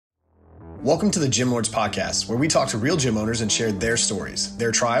Welcome to the Gym Lords Podcast, where we talk to real gym owners and share their stories,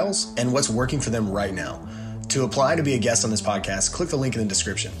 their trials, and what's working for them right now. To apply to be a guest on this podcast, click the link in the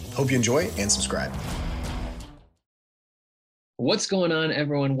description. Hope you enjoy and subscribe. What's going on,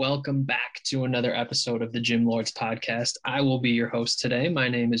 everyone? Welcome back to another episode of the Gym Lords Podcast. I will be your host today. My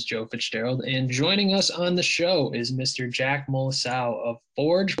name is Joe Fitzgerald, and joining us on the show is Mr. Jack Molisau of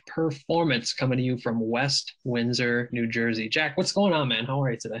Forge Performance, coming to you from West Windsor, New Jersey. Jack, what's going on, man? How are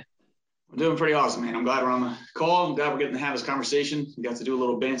you today? I'm doing pretty awesome, man. I'm glad we're on the call. I'm glad we're getting to have this conversation. We got to do a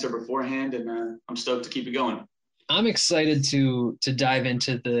little banter beforehand, and I'm stoked to keep it going. I'm excited to dive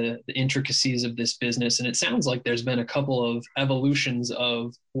into the intricacies of this business, and it sounds like there's been a couple of evolutions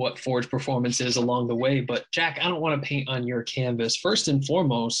of what Forge Performance is along the way. But Jack, I don't want to paint on your canvas. First and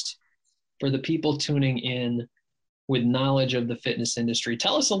foremost, for the people tuning in with knowledge of the fitness industry,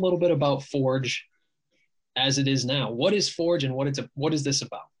 tell us a little bit about Forge as it is now. What is Forge, and what is this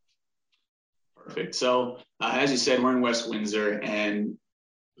about? Perfect. So as you said, we're in West Windsor, and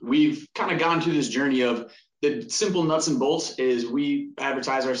we've kind of gone through this journey of the simple nuts and bolts is we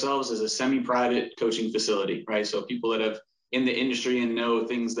advertise ourselves as a semi-private coaching facility, right? So people that have in the industry and know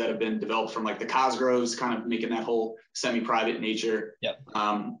things that have been developed from like the Cosgroves, kind of making that whole semi-private nature. Yep.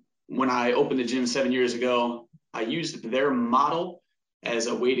 When I opened the gym 7 years ago, I used their model as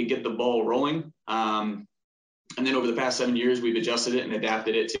a way to get the ball rolling. And then over the past 7 years, we've adjusted it and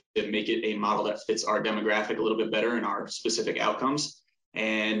adapted it to make it a model that fits our demographic a little bit better and our specific outcomes.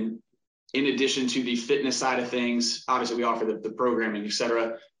 And in addition to the fitness side of things, obviously we offer the programming, et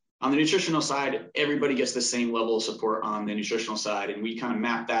cetera. On the nutritional side, everybody gets the same level of support on the nutritional side. And we kind of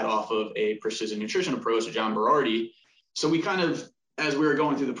map that off of a precision nutrition approach to John Berardi. So we kind of, as we were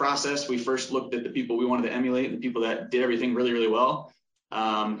going through the process, we first looked at the people we wanted to emulate, the people that did everything really, really well.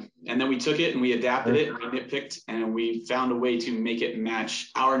 And then we took it and we adapted it and we nitpicked and we found a way to make it match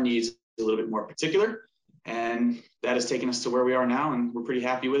our needs a little bit more particular. And that has taken us to where we are now, and we're pretty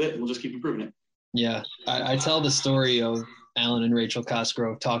happy with it, and we'll just keep improving it. Yeah. I tell the story of Alan and Rachel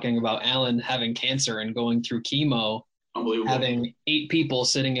Cosgrove talking about Alan having cancer and going through chemo, Unbelievable. having 8 people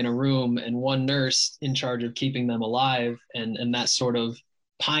sitting in a room and one nurse in charge of keeping them alive, and that sort of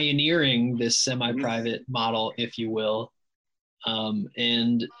pioneering this semi-private model, if you will.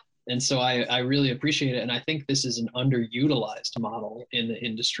 And so I really appreciate it. And I think this is an underutilized model in the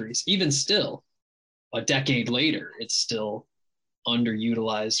industries. Even still, a decade later, it's still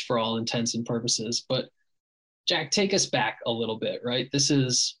underutilized for all intents and purposes. But Jack, take us back a little bit, right? This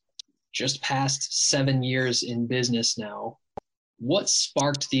is just past 7 years in business now. What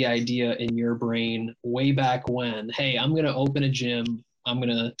sparked the idea in your brain way back when, hey, I'm going to open a gym, I'm going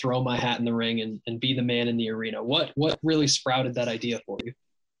to throw my hat in the ring and be the man in the arena? What really sprouted that idea for you?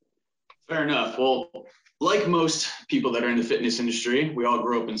 Fair enough. Well, like most people that are in the fitness industry, we all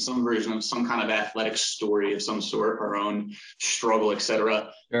grew up in some version of some kind of athletic story of some sort, our own struggle, et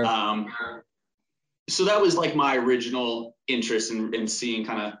cetera. Sure. So that was like my original interest in seeing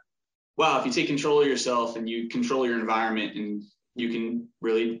kind of, wow, if you take control of yourself and you control your environment, and you can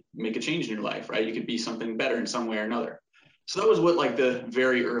really make a change in your life, right? You could be something better in some way or another. So that was what, like, the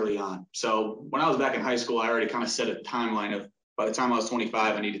very early on. So when I was back in high school, I already kind of set a timeline of by the time I was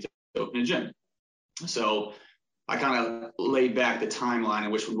 25, I needed to open a gym. So I kind of laid back the timeline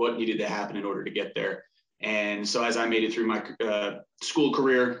in which what needed to happen in order to get there. And so as I made it through my school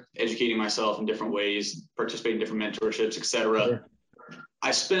career, educating myself in different ways, participating in different mentorships, et cetera, sure,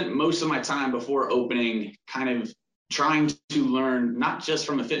 I spent most of my time before opening kind of trying to learn, not just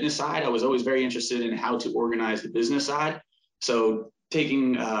from the fitness side. I was always very interested in how to organize the business side. So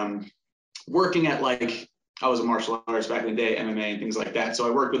taking, working at, like, I was a martial artist back in the day, MMA and things like that. So I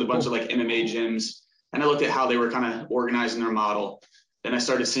worked with a bunch of like MMA gyms, and I looked at how they were kind of organizing their model. Then I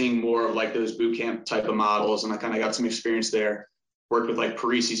started seeing more of like those boot camp type of models, and I kind of got some experience there. Worked with like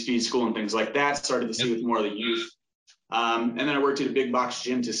Parisi's Feed School and things like that. Started to see with more of the youth. And then I worked at a big box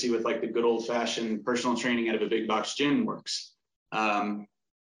gym to see what like the good old fashioned personal training out of a big box gym works. So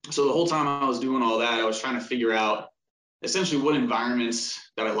the whole time I was doing all that, I was trying to figure out essentially what environments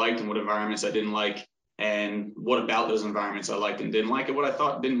that I liked and what environments I didn't like, and what about those environments I liked and didn't like, and what I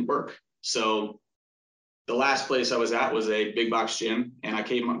thought didn't work. So the last place I was at was a big box gym, and I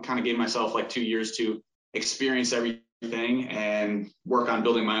kind of gave myself like 2 years to experience everything and work on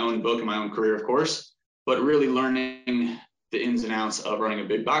building my own book and my own career, of course, but really learning the ins and outs of running a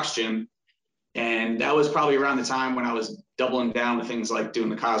big box gym. And that was probably around the time when I was doubling down with things like doing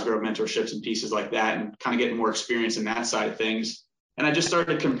the Cosgrove mentorships and pieces like that, and kind of getting more experience in that side of things. And I just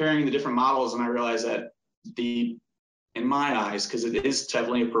started comparing the different models, and I realized that in my eyes, because it is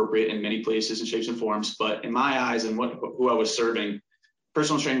definitely appropriate in many places and shapes and forms, but in my eyes and who I was serving,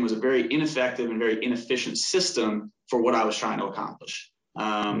 personal training was a very ineffective and very inefficient system for what I was trying to accomplish.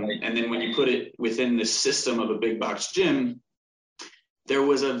 And then when you put it within the system of a big box gym, there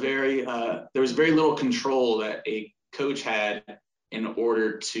was very little control that a coach had in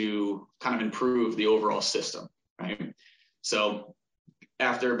order to kind of improve the overall system, right? So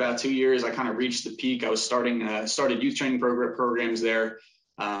after about 2 years, I kind of reached the peak. I was started youth training programs there.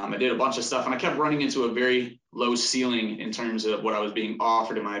 I did a bunch of stuff, and I kept running into a very low ceiling in terms of what I was being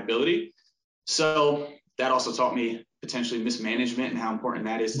offered and my ability. So that also taught me potentially mismanagement and how important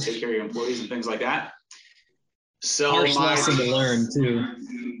that is to take care of your employees and things like that. So harsh lesson to learn too.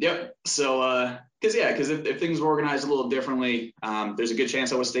 Yep. So because if things were organized a little differently, there's a good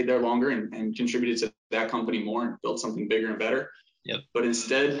chance I would have stayed there longer and contributed to that company more and built something bigger and better. Yep. But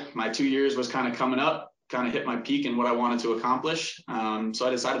instead, my 2 years was kind of coming up, kind of hit my peak in what I wanted to accomplish. So I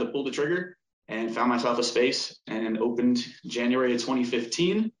decided to pull the trigger and found myself a space and opened January of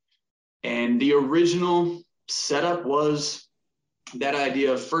 2015. And the original setup was that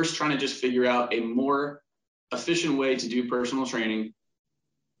idea of first trying to just figure out a more efficient way to do personal training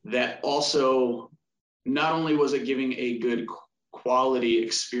that also not only was it giving a good quality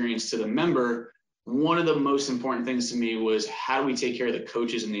experience to the member, one of the most important things to me was how do we take care of the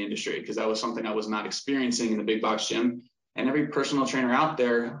coaches in the industry? Because that was something I was not experiencing in the big box gym. And every personal trainer out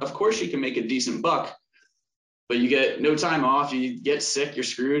there, of course, you can make a decent buck, but you get no time off, you get sick, you're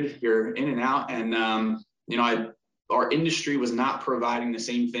screwed, you're in and out. And, our industry was not providing the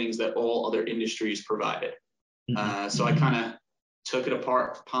same things that all other industries provided. So I kind of took it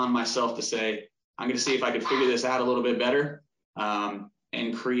upon myself to say, I'm going to see if I could figure this out a little bit better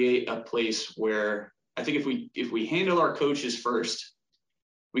and create a place where I think if we handle our coaches first,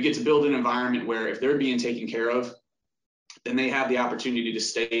 we get to build an environment where if they're being taken care of, then they have the opportunity to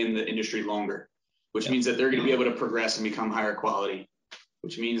stay in the industry longer, which means that they're going to be able to progress and become higher quality,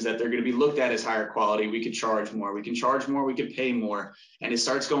 which means that they're going to be looked at as higher quality. We could charge more, we could pay more. And it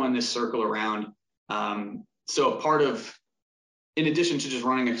starts going this circle around. So a part of, in addition to just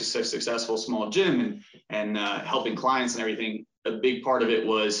running a successful small gym and helping clients and everything, a big part of it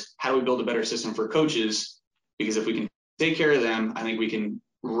was how do we build a better system for coaches? Because if we can take care of them, I think we can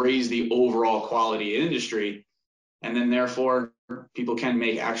raise the overall quality in industry. And then therefore people can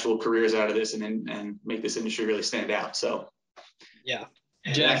make actual careers out of this and make this industry really stand out. So yeah,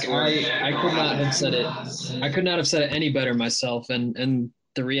 Jack, I could not have said it. I could not have said it any better myself. And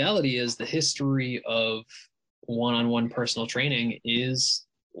the reality is the history of one-on-one personal training is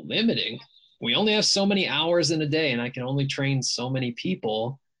limiting. We only have so many hours in a day, and I can only train so many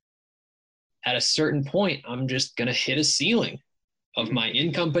people. At a certain point, I'm just going to hit a ceiling of my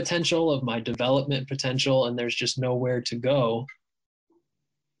income potential, of my development potential, and there's just nowhere to go.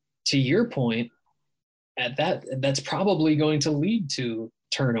 To your point, that's probably going to lead to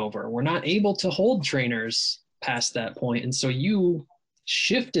turnover. We're not able to hold trainers past that point. And so you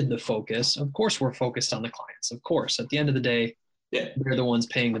shifted the focus. Of course, we're focused on the clients. Of course, at the end of the day, they're the ones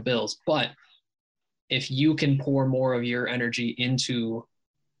paying the bills. But if you can pour more of your energy into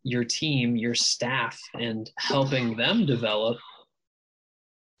your team, your staff, and helping them develop,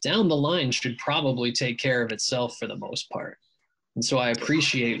 down the line should probably take care of itself for the most part. And so I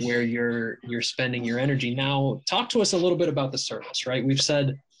appreciate where you're spending your energy. Now, talk to us a little bit about the service, right? We've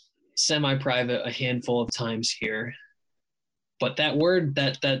said semi-private a handful of times here, but that word,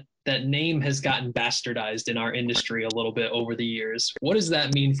 that name has gotten bastardized in our industry a little bit over the years. What does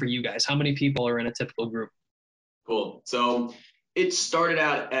that mean for you guys? How many people are in a typical group? Cool. So it started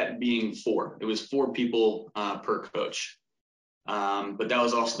out at being 4. It was 4 people per coach. But that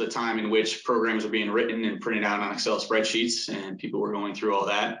was also the time in which programs were being written and printed out on Excel spreadsheets, and people were going through all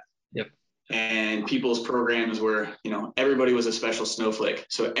that. Yep. And people's programs were, everybody was a special snowflake.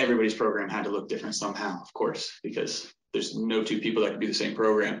 So everybody's program had to look different somehow, of course, because there's no 2 people that could do the same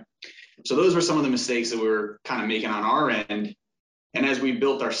program. So those were some of the mistakes that we were kind of making on our end. And as we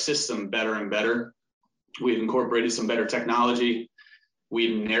built our system better and better, we've incorporated some better technology.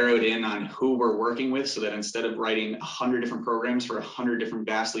 We've narrowed in on who we're working with so that instead of writing 100 different programs for 100 different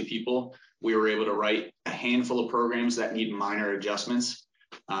vastly people, we were able to write a handful of programs that need minor adjustments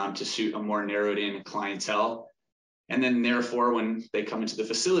to suit a more narrowed in clientele. And then therefore, when they come into the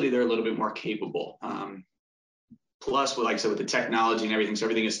facility, they're a little bit more capable. Plus, like I said, with the technology and everything, so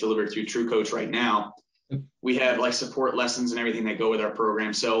everything is delivered through TrueCoach right now. We have like support lessons and everything that go with our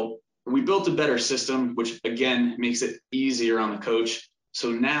program. So we built a better system, which again, makes it easier on the coach.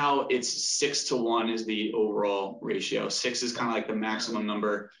 So now it's 6-to-1 is the overall ratio. 6 is kind of like the maximum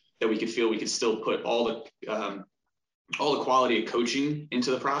number that we could feel we could still put all the quality of coaching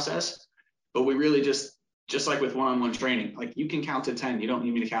into the process. But we really just just like with one-on-one training, like you can count to 10. You don't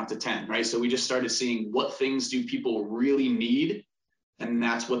need me to count to 10, right? So we just started seeing what things do people really need, and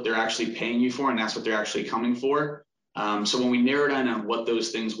that's what they're actually paying you for, and that's what they're actually coming for. So when we narrowed in on what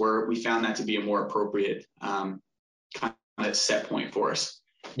those things were, we found that to be a more appropriate kind of set point for us.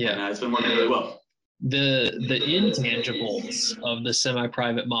 Yeah, and it's been working really well. The intangibles of the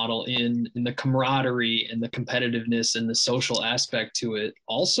semi-private model in the camaraderie and the competitiveness and the social aspect to it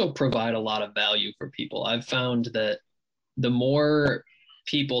also provide a lot of value for people. I've found that the more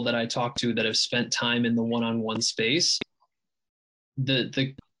people that I talk to that have spent time in the one-on-one space,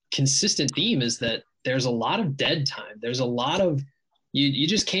 the consistent theme is that there's a lot of dead time. There's a lot of you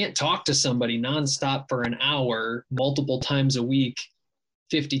just can't talk to somebody nonstop for an hour multiple times a week,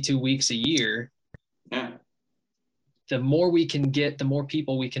 52 weeks a year. Yeah. The more we can get, the more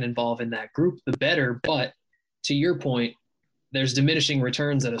people we can involve in that group, the better. But to your point, there's diminishing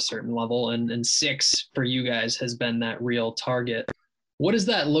returns at a certain level, and 6 for you guys has been that real target. What does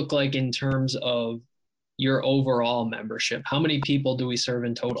that look like in terms of your overall membership? How many people do we serve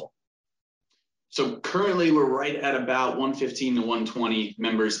in total? So currently we're right at about 115 to 120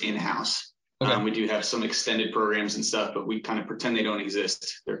 members in-house. Okay. We do have some extended programs and stuff, but we kind of pretend they don't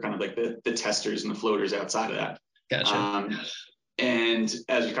exist. They're kind of like the testers and the floaters outside of that. Gotcha. And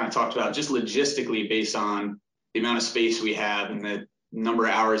as we kind of talked about, just logistically based on the amount of space we have and the number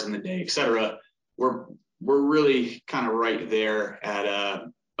of hours in the day, et cetera, we're really kind of right there at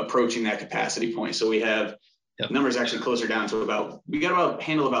approaching that capacity point. So we have numbers actually closer down to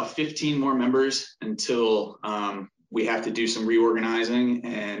handle about 15 more members until we have to do some reorganizing.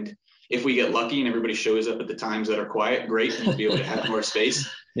 And if we get lucky and everybody shows up at the times that are quiet, great, and we'll be able to have more space.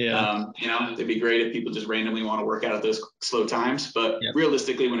 Yeah. It'd be great if people just randomly want to work out at those slow times. But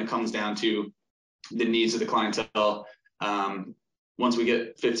realistically, when it comes down to the needs of the clientele, once we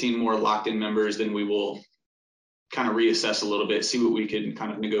get 15 more locked in members, then we will kind of reassess a little bit, see what we can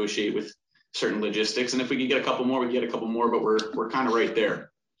kind of negotiate with certain logistics. And if we can get a couple more, we get a couple more, but we're kind of right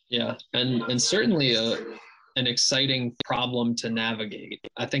there. Yeah. And certainly an exciting problem to navigate.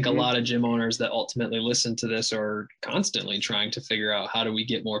 I think a lot of gym owners that ultimately listen to this are constantly trying to figure out, how do we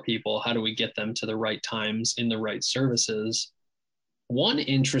get more people? How do we get them to the right times in the right services? One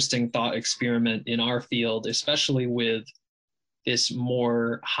interesting thought experiment in our field, especially with this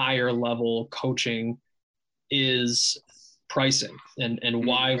more higher level coaching, is pricing and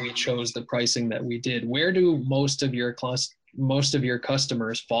why we chose the pricing that we did. Where do most of your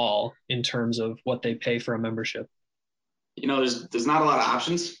customers fall in terms of what they pay for a membership? There's not a lot of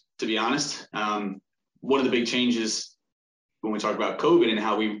options, to be honest. One of the big changes when we talk about COVID and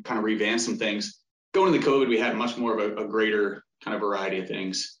how we kind of revamped some things, going into COVID, we had much more of a greater kind of variety of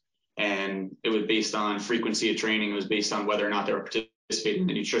things. And it was based on frequency of training. It was based on whether or not they were participating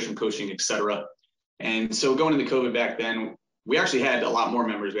in nutrition coaching, et cetera. And so going into COVID back then, we actually had a lot more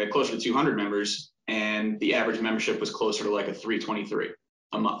members. We had closer to 200 members, and the average membership was closer to like a $323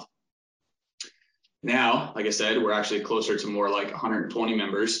 a month. Now, like I said, we're actually closer to more like 120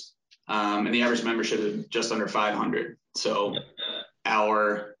 members, and the average membership is just under 500. So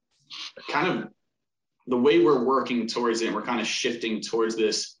our kind of the way we're working towards it, and we're kind of shifting towards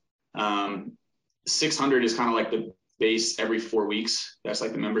this. 600 is kind of like the base every 4 weeks. That's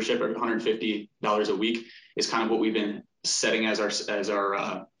like the membership. $150 a week is kind of what we've been setting as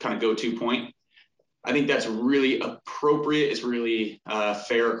our kind of go-to point. I think that's really appropriate. It's really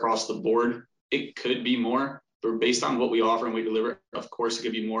fair across the board. It could be more, but based on what we offer and we deliver, of course, it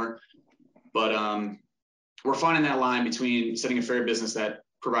could be more. But we're finding that line between setting a fair business that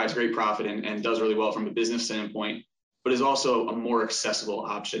provides great profit and does really well from a business standpoint, but is also a more accessible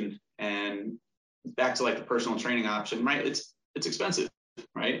option. And back to like the personal training option, right? It's expensive,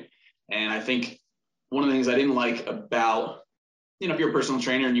 right? And I think one of the things I didn't like about, if you're a personal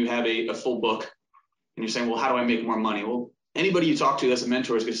trainer and you have a full book and you're saying, well, how do I make more money? Well, anybody you talk to that's a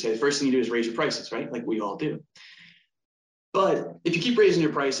mentor is going to say, the first thing you do is raise your prices, right? Like we all do. But if you keep raising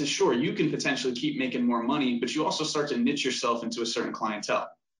your prices, sure, you can potentially keep making more money, but you also start to niche yourself into a certain clientele.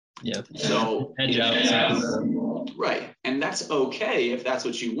 Yeah. So hedge out. Right. And that's okay if that's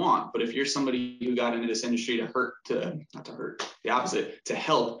what you want. But if you're somebody who got into this industry the opposite, to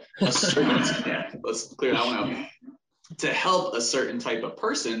help a certain, let's clear that one up, to help a certain type of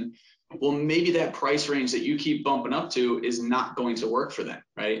person, well, maybe that price range that you keep bumping up to is not going to work for them.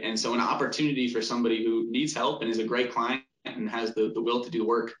 Right. And so an opportunity for somebody who needs help and is a great client and has the will to do the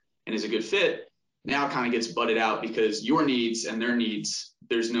work and is a good fit now kind of gets butted out because your needs and their needs,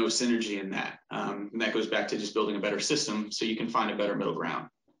 there's no synergy in that. And that goes back to just building a better system so you can find a better middle ground.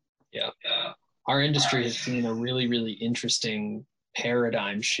 Yeah. Our industry has seen a really, really interesting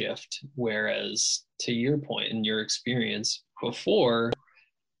paradigm shift, whereas to your point and your experience before,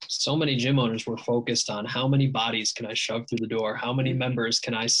 so many gym owners were focused on how many bodies can I shove through the door? How many members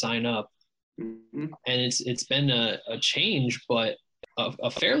can I sign up? And it's been a change, but a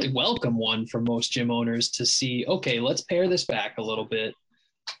fairly welcome one for most gym owners to see, okay, let's pare this back a little bit.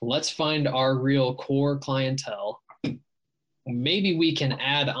 Let's find our real core clientele. Maybe we can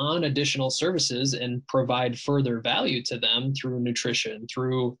add on additional services and provide further value to them through nutrition,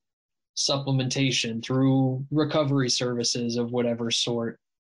 through supplementation, through recovery services of whatever sort.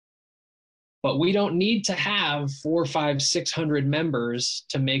 But we don't need to have 400, 500, 600 members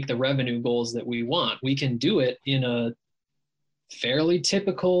to make the revenue goals that we want. We can do it in a fairly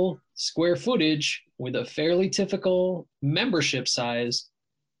typical square footage with a fairly typical membership size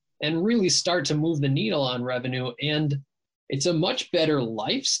and really start to move the needle on revenue. And it's a much better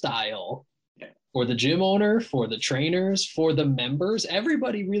lifestyle for the gym owner, for the trainers, for the members.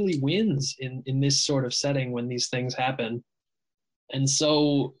 Everybody really wins in this sort of setting when these things happen. And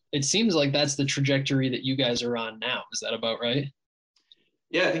so it seems like that's the trajectory that you guys are on now. Is that about right?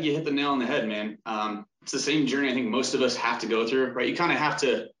 Yeah, I think you hit the nail on the head, man. It's the same journey I think most of us have to go through, right? You kind of have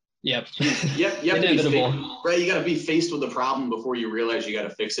to. Yep. Yep. You have Inevitable. to be right. You got to be faced with the problem before you realize you got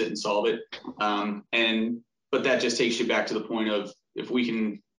to fix it and solve it. But that just takes you back to the point of, if we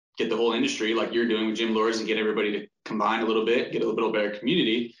can get the whole industry like you're doing with Gym Lords and get everybody to combine a little bit, get a little better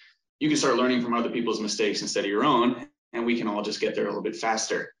community, you can start learning from other people's mistakes instead of your own, and we can all just get there a little bit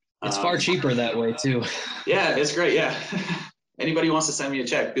faster. It's far cheaper that way too. Yeah, it's great. Yeah. Anybody who wants to send me a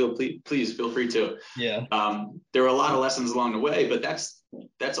check, please feel free to. Yeah. There were a lot of lessons along the way, but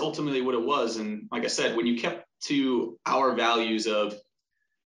that's ultimately what it was. And like I said, when you kept to our values of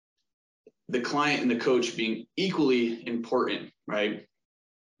the client and the coach being equally important, right?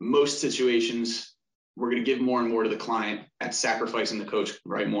 Most situations, we're going to give more and more to the client at sacrificing the coach,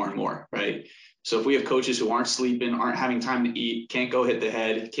 right? More and more, right? So if we have coaches who aren't sleeping, aren't having time to eat, can't go hit the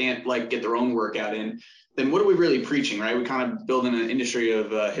head, can't get their own workout in, then what are we really preaching, right? We kind of build in an industry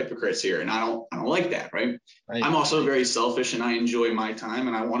of hypocrites here, and I don't like that, right? I'm also very selfish, and I enjoy my time,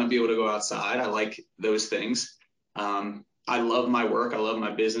 and I want to be able to go outside. I like those things. I love my work, I love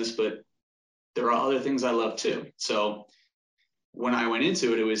my business, but there are other things I love too. So when I went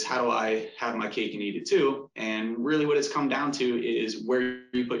into it, it was, how do I have my cake and eat it too? And really what it's come down to is where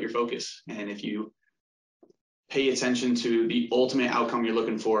you put your focus. And if you pay attention to the ultimate outcome you're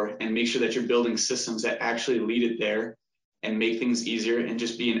looking for and make sure that you're building systems that actually lead it there and make things easier, and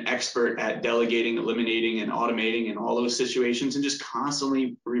just be an expert at delegating, eliminating, and automating in all those situations, and just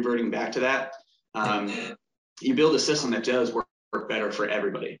constantly reverting back to that, you build a system that does work better for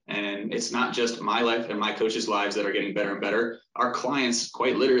everybody. And it's not just my life and my coaches' lives that are getting better and better. Our clients,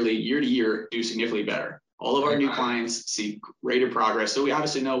 quite literally, year to year, do significantly better. All of our new clients see greater progress. So we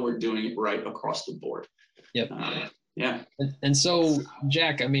obviously know we're doing it right across the board. Yep. Yeah. And so,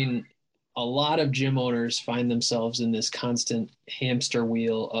 Jack, I mean, a lot of gym owners find themselves in this constant hamster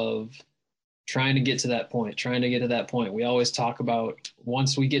wheel of trying to get to that point. We always talk about,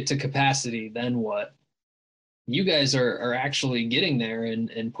 once we get to capacity, then what? You guys are actually getting there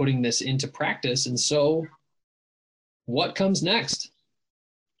and putting this into practice. And so what comes next?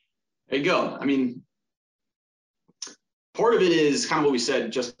 There you go. I mean, part of it is kind of what we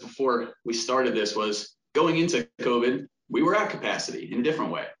said just before we started this, was going into COVID, we were at capacity in a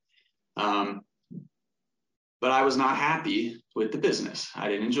different way. But I was not happy with the business. I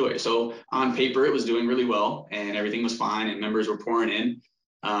didn't enjoy it. So on paper, it was doing really well and everything was fine and members were pouring in.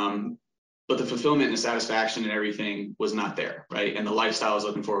 But the fulfillment and the satisfaction and everything was not there, right? And the lifestyle I was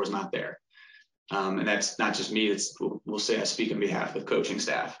looking for was not there. And that's not just me. We'll say I speak on behalf of the coaching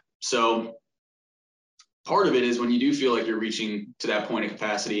staff. So part of it is, when you do feel like you're reaching to that point of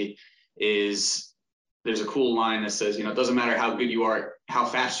capacity, is there's a cool line that says, it doesn't matter how good you are, how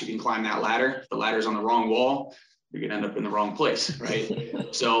fast you can climb that ladder. If the ladder's on the wrong wall, you're going to end up in the wrong place, right?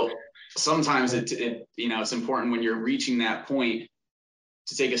 So sometimes it's important when you're reaching that point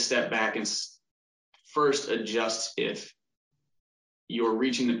to take a step back and first adjust if you're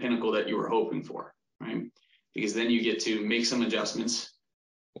reaching the pinnacle that you were hoping for, right? Because then you get to make some adjustments.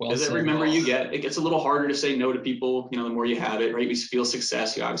 Because every member you get, it gets a little harder to say no to people, the more you have it, right? You feel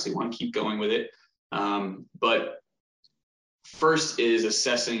success, you obviously want to keep going with it. But first is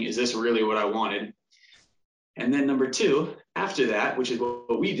assessing, is this really what I wanted? And then number two, after that, which is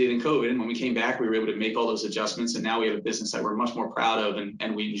what we did in COVID, and when we came back, we were able to make all those adjustments, and now we have a business that we're much more proud of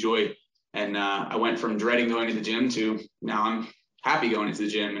and we enjoy. And I went from dreading going to the gym to now I'm happy going into the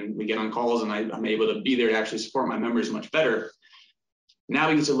gym, and we get on calls and I'm able to be there to actually support my members much better. Now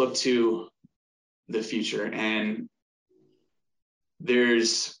we get to look to the future, and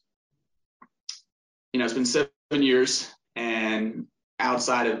there's it's been 7 years, and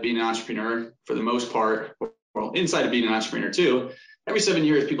outside of being an entrepreneur, for the most part, well, inside of being an entrepreneur too, every 7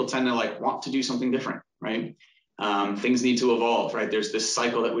 years, people tend to want to do something different, right? Things need to evolve, right? There's this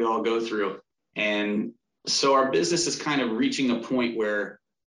cycle that we all go through. And so our business is kind of reaching a point where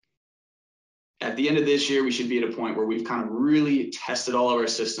at the end of this year, we should be at a point where we've kind of really tested all of our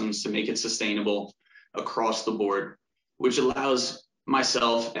systems to make it sustainable across the board, which allows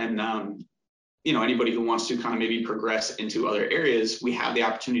myself and anybody who wants to kind of maybe progress into other areas, we have the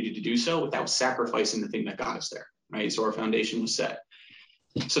opportunity to do so without sacrificing the thing that got us there, right? So our foundation was set.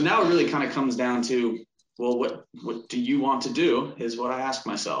 So now it really kind of comes down to, well, what do you want to do is what I ask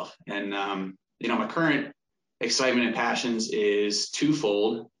myself. And, my current excitement and passions is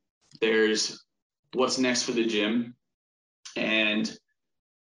twofold. There's what's next for the gym. And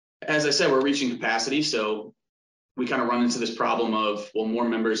as I said, we're reaching capacity. So we kind of run into this problem of, well, more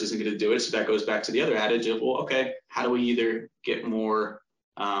members isn't going to do it. So that goes back to the other adage of, well, okay, how do we either get more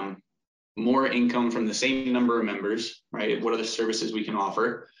income from the same number of members, right? What other services we can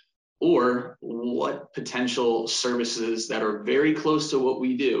offer, or what potential services that are very close to what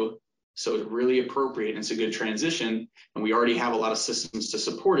we do, so it's really appropriate and it's a good transition, and we already have a lot of systems to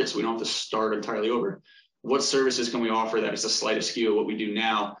support it, so we don't have to start entirely over. What services can we offer that is a slight askew of what we do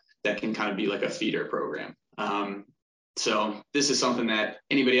now that can kind of be like a feeder program? So this is something that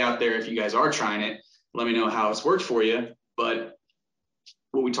anybody out there, if you guys are trying it, let me know how it's worked for you. But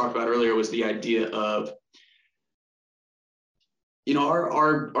what we talked about earlier was the idea of,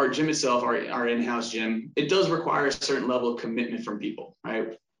 our gym itself, our in-house gym, it does require a certain level of commitment from people,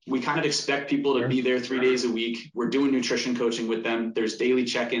 right? We kind of expect people to be there 3 days a week. We're doing nutrition coaching with them. There's daily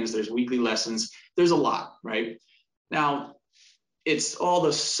check-ins, there's weekly lessons. There's a lot, right? Now, it's all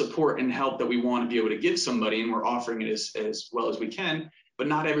the support and help that we want to be able to give somebody, and we're offering it as well as we can, but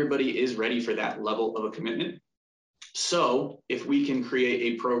not everybody is ready for that level of a commitment. So if we can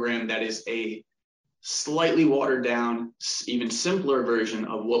create a program that is a slightly watered down, even simpler version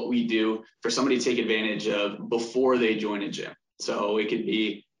of what we do for somebody to take advantage of before they join a gym. So it could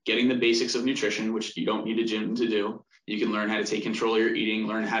be getting the basics of nutrition, which you don't need a gym to do. You can learn how to take control of your eating,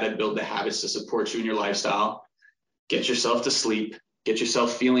 learn how to build the habits to support you in your lifestyle, get yourself to sleep, get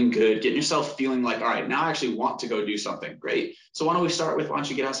yourself feeling good, get yourself feeling like, all right, now I actually want to go do something. Great. So why don't we start with, why don't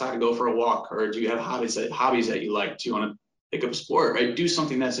you get outside and go for a walk? Or do you have hobbies that you like? Do you want to pick up a sport, right? Do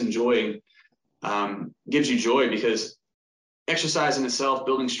something that's enjoying, gives you joy, because exercise in itself,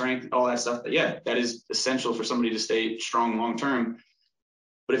 building strength, all that stuff, that is essential for somebody to stay strong long-term.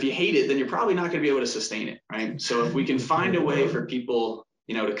 But if you hate it, then you're probably not going to be able to sustain it, right? So if we can find a way for people,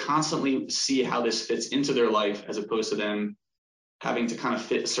 to constantly see how this fits into their life, as opposed to them having to kind of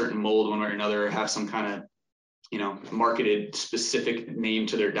fit a certain mold one way or another, or have some kind of, marketed specific name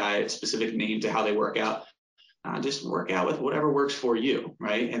to their diet, specific name to how they work out, just work out with whatever works for you,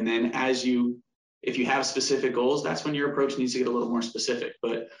 right? And then if you have specific goals, that's when your approach needs to get a little more specific.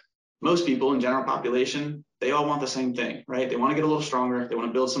 But most people in general population, they all want the same thing, right? They want to get a little stronger. They want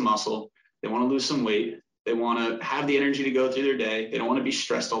to build some muscle. They want to lose some weight. They want to have the energy to go through their day. They don't want to be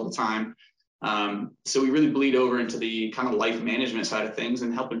stressed all the time. So we really bleed over into the kind of life management side of things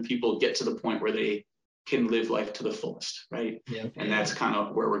and helping people get to the point where they can live life to the fullest, right? Yeah. And that's kind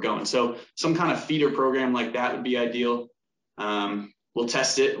of where we're going. So some kind of feeder program like that would be ideal. We'll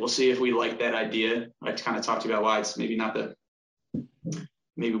test it. We'll see if we like that idea. I kind of talked about why it's maybe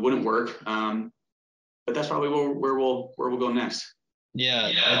wouldn't work. But that's probably where we'll go next.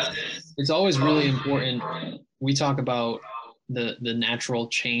 Yeah. It's always really important. We talk about the natural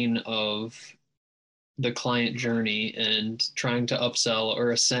chain of the client journey and trying to upsell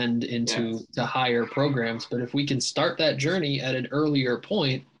or ascend into to higher programs. But if we can start that journey at an earlier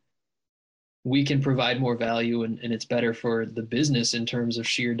point, we can provide more value, and it's better for the business in terms of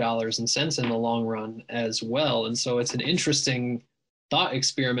sheer dollars and cents in the long run as well. And so it's an interesting thought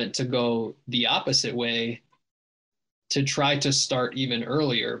experiment to go the opposite way, to try to start even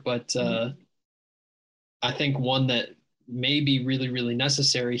earlier. But I think one that may be really, really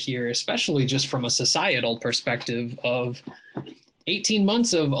necessary here, especially just from a societal perspective of 18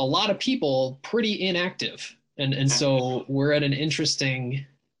 months of a lot of people pretty inactive. And so we're at an interesting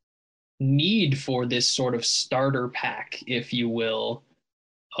need for this sort of starter pack, if you will,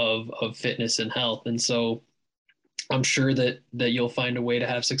 of fitness and health. And so I'm sure that you'll find a way to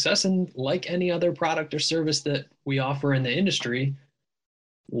have success. And like any other product or service that we offer in the industry,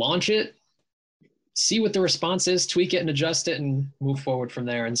 launch it, see what the response is, tweak it and adjust it, and move forward from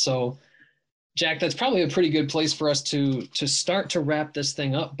there. And so, Jack, that's probably a pretty good place for us to start to wrap this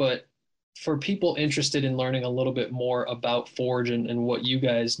thing up. But for people interested in learning a little bit more about Forge and what you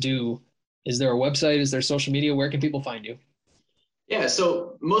guys do, Is there a website? Is there social media? Where can people find you? Yeah,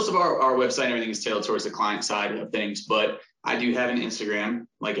 so most of our website and everything is tailored towards the client side of things, but I do have an Instagram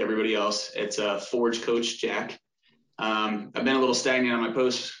like everybody else. It's Forge Coach Jack. I've been a little stagnant on my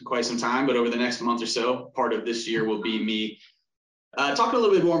posts for quite some time, but over the next month or so, part of this year will be me talking a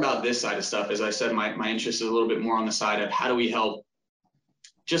little bit more about this side of stuff. As I said, my interest is a little bit more on the side of how do we help,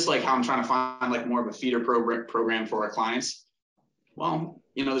 just like how I'm trying to find like more of a feeder program for our clients. Well,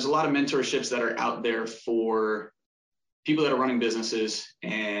 there's a lot of mentorships that are out there for people that are running businesses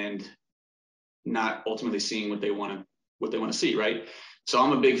and not ultimately seeing what they want to see, right? So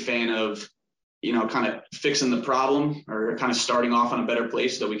I'm a big fan of, kind of fixing the problem or kind of starting off on a better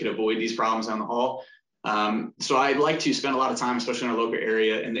place so that we could avoid these problems down the hall. So I'd like to spend a lot of time, especially in our local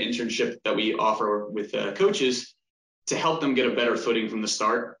area, and the internship that we offer with coaches to help them get a better footing from the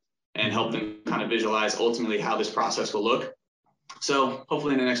start and help them kind of visualize ultimately how this process will look. So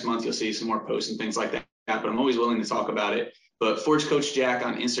hopefully in the next month, you'll see some more posts and things like that, but I'm always willing to talk about it. But Forge Coach Jack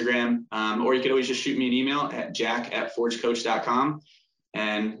on Instagram, or you could always just shoot me an email at jack@forgecoach.com.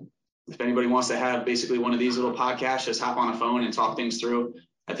 And if anybody wants to have basically one of these little podcasts, just hop on a phone and talk things through.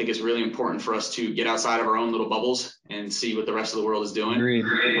 I think it's really important for us to get outside of our own little bubbles and see what the rest of the world is doing. Agreed.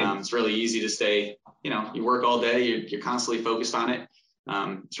 It's really easy to stay, you work all day, you're constantly focused on it.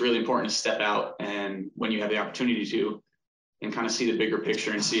 It's really important to step out, and when you have the opportunity to, and kind of see the bigger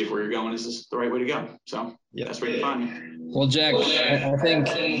picture and see if where you're going is this the right way to go. So that's where you find me. Well, Jack, I think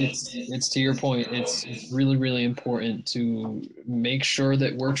it's to your point. It's really, really important to make sure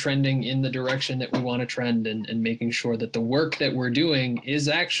that we're trending in the direction that we want to trend, and making sure that the work that we're doing is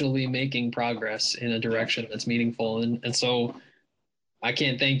actually making progress in a direction that's meaningful. And so I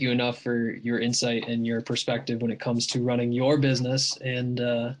can't thank you enough for your insight and your perspective when it comes to running your business. And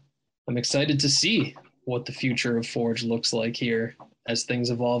I'm excited to see what the future of Forge looks like here as things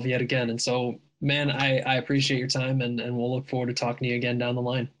evolve yet again. And so, man, I appreciate your time, and we'll look forward to talking to you again down the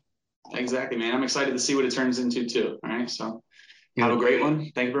line. Exactly, man. I'm excited to see what it turns into too. All right. So have a great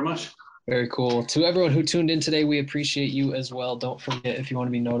one. Thank you very much. Very cool. To everyone who tuned in today, we appreciate you as well. Don't forget, if you want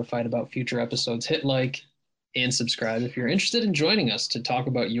to be notified about future episodes, hit like and subscribe. If you're interested in joining us to talk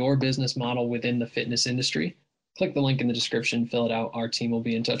about your business model within the fitness industry, click the link in the description, fill it out. Our team will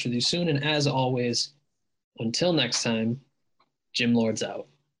be in touch with you soon. And as always, until next time, Gym Lords out.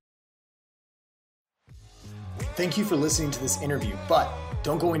 Thank you for listening to this interview, but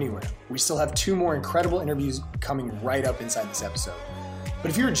don't go anywhere. We still have 2 more incredible interviews coming right up inside this episode. But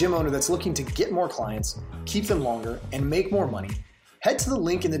if you're a gym owner that's looking to get more clients, keep them longer, and make more money, head to the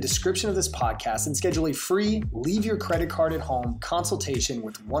link in the description of this podcast and schedule a free leave your credit card at home consultation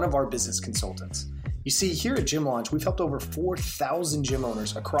with one of our business consultants. You see, here at Gym Launch, we've helped over 4,000 gym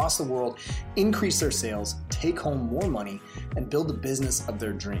owners across the world increase their sales, take home more money, and build the business of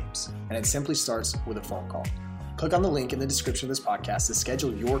their dreams. And it simply starts with a phone call. Click on the link in the description of this podcast to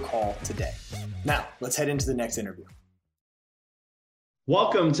schedule your call today. Now, let's head into the next interview.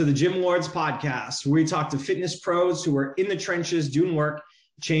 Welcome to the Gym Lords podcast, where we talk to fitness pros who are in the trenches doing work,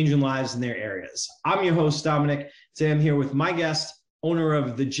 changing lives in their areas. I'm your host, Dominic. Today I'm here with my guest, owner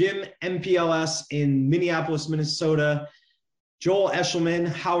of the Gym MPLS in Minneapolis, Minnesota, Joel Eshelman.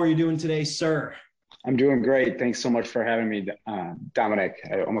 How are you doing today, sir? I'm doing great. Thanks so much for having me, Dominic.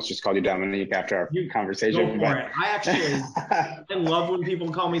 I almost just called you Dominique after our conversation. Go for it. I love when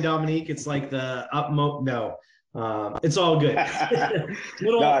people call me Dominique. It's like the utmost. No, it's all good.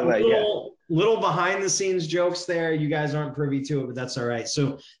 little behind the scenes jokes there. You guys aren't privy to it, but that's all right.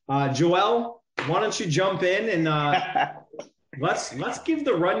 So, Joel, why don't you jump in and let's give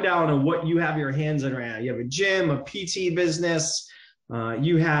the rundown of what you have your hands on right now. You have a gym, a PT business.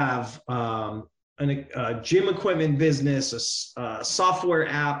 You have a gym equipment business, a software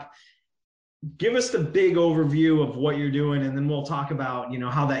app. Give us the big overview of what you're doing, and then we'll talk about,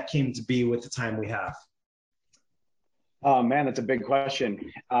 how that came to be with the time we have. Oh man, that's a big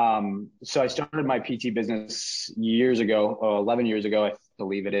question. So I started my PT business years ago, 11 years ago, I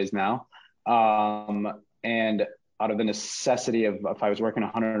believe it is now. And out of the necessity of, if I was working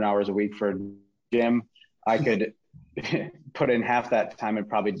 100 hours a week for a gym, I could put in half that time and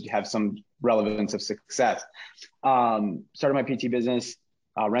probably have some relevance of success. Started my PT business,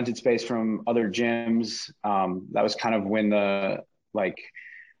 rented space from other gyms. That was kind of when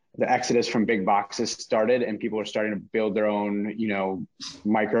the exodus from big boxes started, and people were starting to build their own,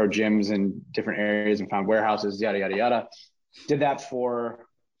 micro gyms in different areas and found warehouses, yada, yada, yada. Did that for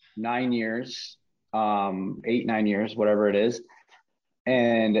 9 years, 8-9 years, whatever it is.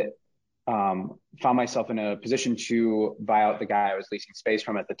 And found myself in a position to buy out the guy I was leasing space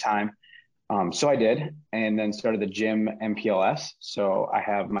from at the time. So I did, and then started the gym MPLS. So I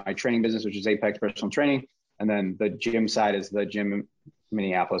have my training business, which is Apex Personal Training. And then the gym side is the gym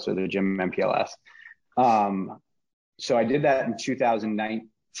Minneapolis, or the gym MPLS. So I did that in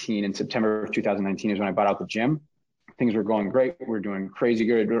 2019. In September of 2019 is when I bought out the gym. Things were going great. We're doing crazy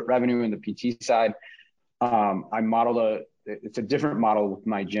good revenue in the PT side. I modeled it's a different model with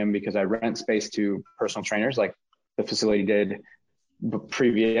my gym because I rent space to personal trainers like the facility did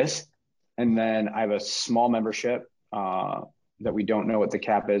previous. And then I have a small membership that we don't know what the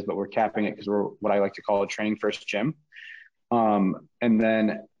cap is, but we're capping it because we're what I like to call a training first gym. And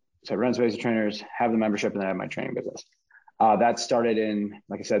then, so I rent space to trainers, have the membership, and then I have my training business. That started in,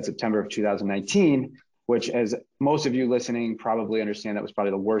 like I said, September of 2019, which, as most of you listening probably understand, that was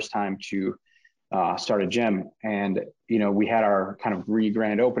probably the worst time to start a gym. And, you know, we had our kind of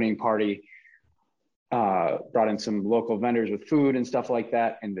grand opening party, brought in some local vendors with food and stuff like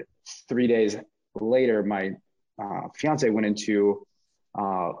that. And 3 days later, my fiance went into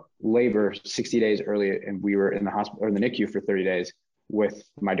labor 60 days early, and we were in the hospital, or in the NICU, for 30 days with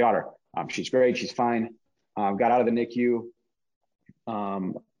my daughter. She's great. She's fine. Got out of the NICU,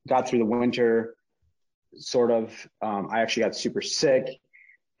 got through the winter, sort of. I actually got super sick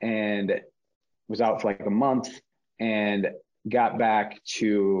and was out for like a month, and got back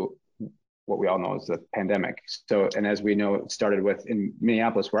to what we all know is the pandemic. So, and as we know, it started with, in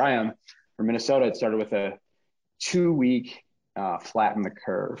Minneapolis, where I am, or Minnesota, it started with a 2-week flatten the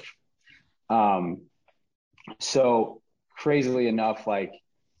curve. So crazily enough, like,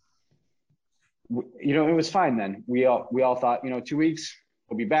 you know, it was fine then. We all thought, you know, 2 weeks,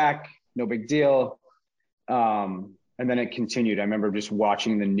 we'll be back, no big deal. And then it continued. I remember just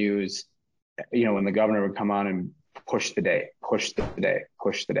watching the news, you know, when the governor would come on and push the day.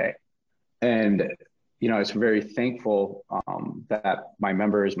 And, you know, I was very thankful that my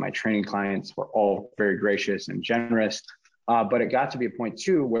members, my training clients, were all very gracious and generous. But it got to be a point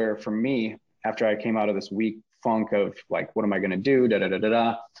too, where for me, after I came out of this week funk of like, what am I going to do?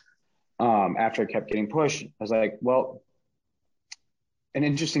 After I kept getting pushed, I was like, well, an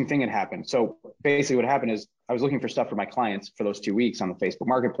interesting thing had happened. So basically what happened is I was looking for stuff for my clients for those 2 weeks on the Facebook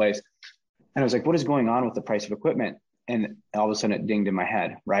marketplace. And I was like, what is going on with the price of equipment? And all of a sudden it dinged in my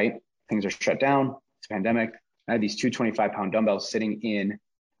head, right? Things are shut down. It's a pandemic. I had these 225-pound dumbbells sitting in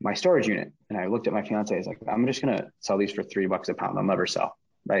my storage unit. And I looked at my fiance. I was like, I'm just going to sell these for $3 a pound. I'll never sell,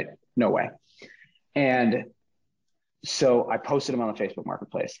 right? No way. And so I posted them on the Facebook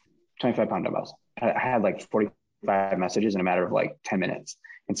marketplace, 25-pound dumbbells. I had like 45 messages in a matter of like 10 minutes.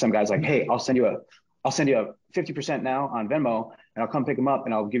 And some guy's like, hey, I'll send you a 50% now on Venmo, and I'll come pick them up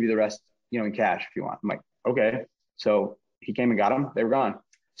and I'll give you the rest, you know, in cash if you want. I'm like, okay. So he came and got them. They were gone.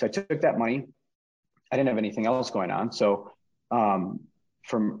 So I took that money. I didn't have anything else going on. So I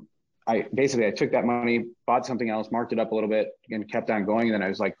took that money, bought something else, marked it up a little bit, and kept on going. And then I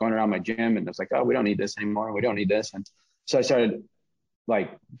was like going around my gym, and I was like, oh, we don't need this anymore. We don't need this. And so I started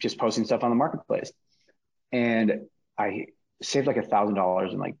like just posting stuff on the marketplace, and I saved like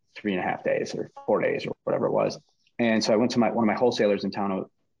 $1,000 in like 3.5 days or 4 days or whatever it was. And so I went to one of my wholesalers in town. I was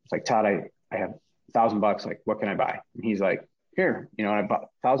like, Todd, I have $1,000. Like, what can I buy? And he's like, here, you know, and I bought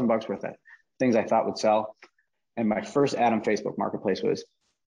 $1,000 worth of things I thought would sell. And my first ad on Facebook Marketplace was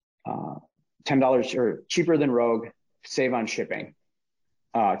 $10 or cheaper than Rogue, save on shipping.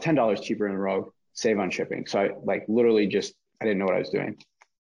 $10 cheaper than Rogue, save on shipping. So I like literally just, I didn't know what I was doing.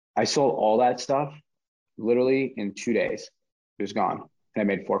 I sold all that stuff literally in 2 days. It was gone, and I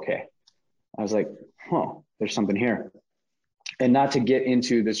made $4K. I was like, there's something here. And not to get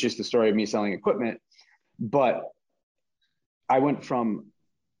into this, just the story of me selling equipment, but I went from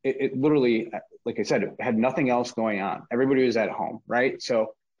it literally, like I said, it had nothing else going on. Everybody was at home, right?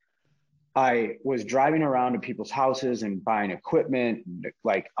 So I was driving around to people's houses and buying equipment,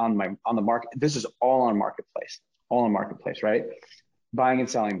 like on the market. This is all on marketplace, right? Buying and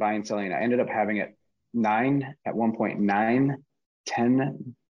selling. I ended up having it 9 at one point,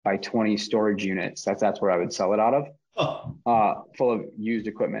 10 by 20 storage units. That's where I would sell it out of, full of used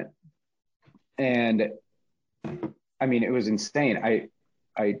equipment. And I mean, it was insane.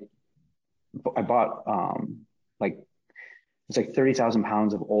 I bought it's like 30,000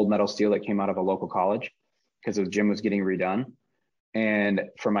 pounds of old metal steel that came out of a local college because the gym was getting redone. And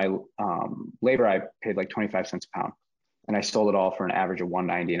for my labor, I paid like 25 cents a pound, and I sold it all for an average of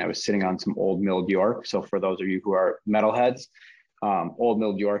 $190. And I was sitting on some old milled York. So for those of you who are metalheads, old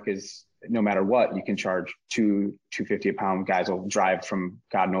milled York is, no matter what, you can charge $250 a pound. Guys will drive from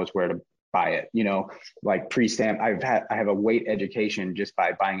God knows where to buy it, you know, like pre-stamp. I have a weight education just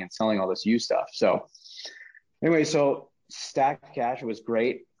by buying and selling all this used stuff. So anyway, so stacked cash, it was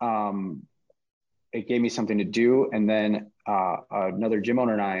great. it gave me something to do. And then another gym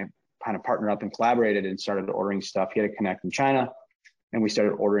owner and I kind of partnered up and collaborated and started ordering stuff. He had a connect in China, and we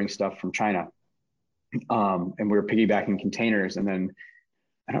started ordering stuff from China. And we were piggybacking containers. And then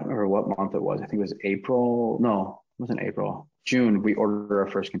I don't remember what month it was. I think it was April. No, it wasn't April. June, we ordered our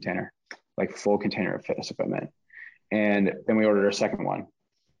first container, like full container of fitness equipment. And then we ordered our second one.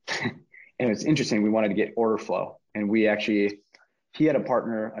 And it's interesting. We wanted to get order flow. And he had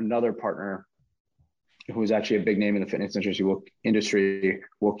another partner who was actually a big name in the fitness industry.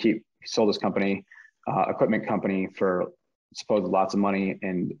 He sold his company, equipment company, for supposed lots of money.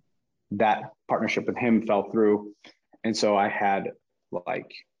 And that partnership with him fell through. And so I had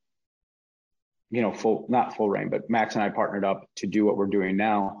not full reign, but Max and I partnered up to do what we're doing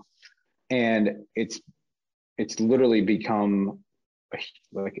now. And it's literally become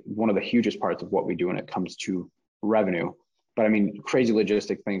like one of the hugest parts of what we do when it comes to revenue. But I mean, crazy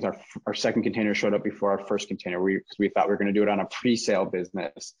logistic things. Our second container showed up before our first container because we thought we were going to do it on a pre-sale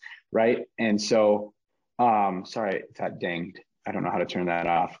business, right? And so, sorry, it got dinged. I don't know how to turn that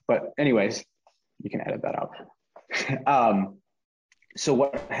off. But anyways, you can edit that out. So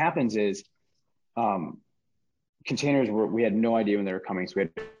what happens is containers we had no idea when they were coming. So we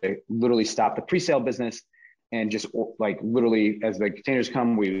had to literally stop the pre-sale business and just literally as the containers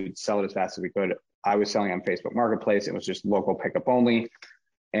come, we would sell it as fast as we could. I was selling on Facebook Marketplace. It was just local pickup only.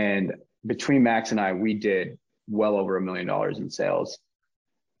 And between Max and I, we did well over $1 million in sales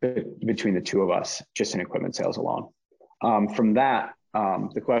between the two of us, just in equipment sales alone. From that,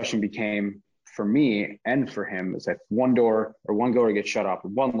 the question became for me and for him is that one door gets shut off, or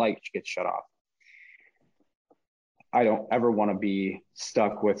one light gets shut off. I don't ever want to be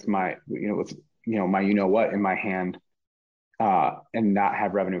stuck with my, what in my hand and not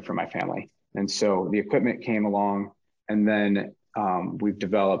have revenue for my family. And so the equipment came along, and then we've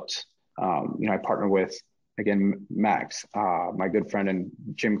developed, I partner with, again, Max, my good friend and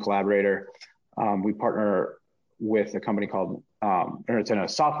gym collaborator. We partner with a company called, it's in a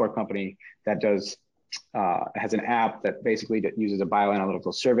software company that has an app that basically uses a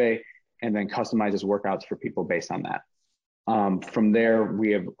bioanalytical survey and then customizes workouts for people based on that. From there,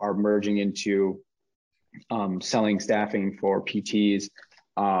 we are merging into selling staffing for PTs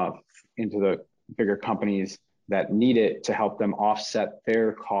into the bigger companies that need it to help them offset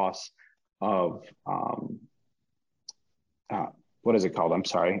their costs of what is it called? I'm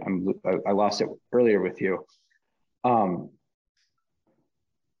sorry, I lost it earlier with you.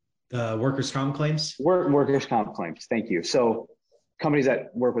 Workers' comp claims? Workers' comp claims. Thank you. So companies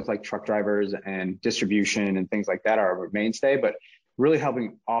that work with like truck drivers and distribution and things like that are a mainstay, but really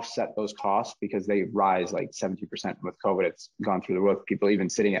helping offset those costs because they rise like 70% with COVID. It's gone through the roof. People even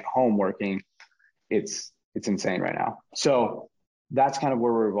sitting at home working, it's insane right now. So that's kind of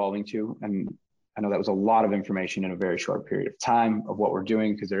where we're evolving to. And I know that was a lot of information in a very short period of time of what we're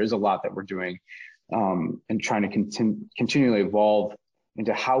doing, because there is a lot that we're doing and trying to continually evolve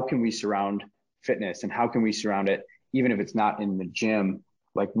into how can we surround fitness and how can we surround it, even if it's not in the gym,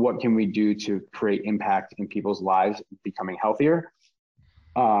 like what can we do to create impact in people's lives, becoming healthier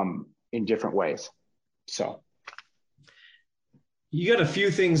in different ways. So you got a few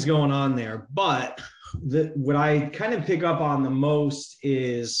things going on there, but what I kind of pick up on the most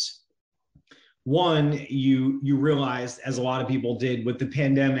is, one, you realized, as a lot of people did with the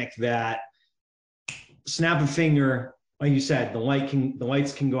pandemic, that snap a finger, like you said, the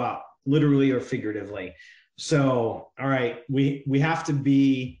lights can go out literally or figuratively. So, all right, we have to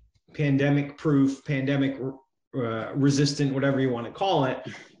be pandemic proof, pandemic resistant, whatever you want to call it.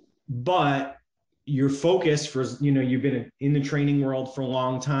 But your focus for, you've been in the training world for a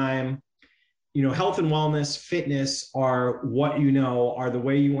long time. Health and wellness, fitness are what are the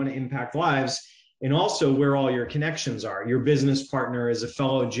way you want to impact lives, and also where all your connections are. Your business partner is a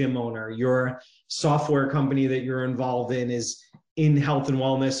fellow gym owner. Your software company that you're involved in is in health and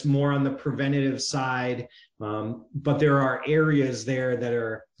wellness, more on the preventative side. But there are areas there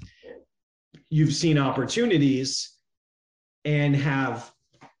that you've seen opportunities and have,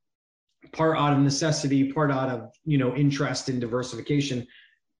 part out of necessity, part out of, interest in diversification,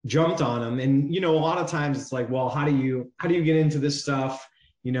 jumped on them. And, a lot of times it's like, well, how do you get into this stuff?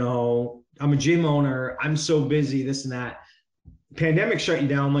 I'm a gym owner, I'm so busy, this and that. Pandemic shut you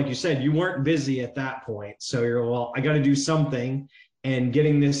down. Like you said, you weren't busy at that point. So you're, well, I got to do something, and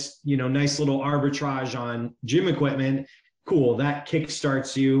getting this, nice little arbitrage on gym equipment. Cool. That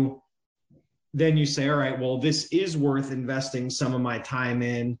kickstarts you. Then you say, all right, well, this is worth investing some of my time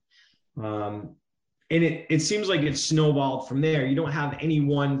in. And it seems like it's snowballed from there. You don't have any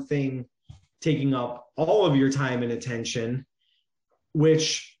one thing taking up all of your time and attention,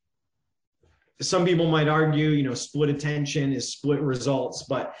 which some people might argue, you know, split attention is split results,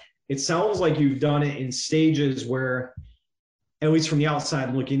 but it sounds like you've done it in stages where, at least from the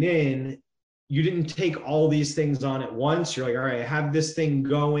outside looking in, you didn't take all these things on at once. You're like, all right, I have this thing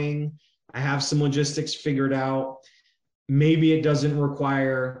going. I have some logistics figured out. Maybe it doesn't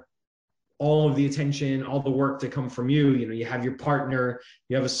require all of the attention, all the work to come from you. You know, you have your partner,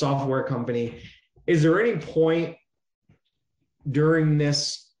 you have a software company. Is there any point during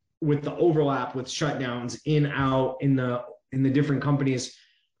this, with the overlap with shutdowns in, out, in the different companies,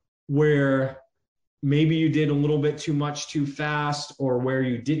 where maybe you did a little bit too much too fast, or where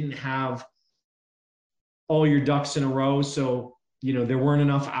you didn't have all your ducks in a row, so you know there weren't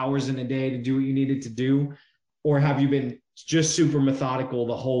enough hours in a day to do what you needed to do? Or have you been just super methodical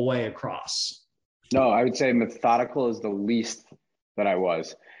the whole way across? No, I would say methodical is the least that I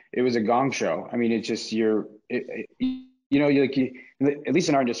was. It was a gong show. I mean, it's just you know, at least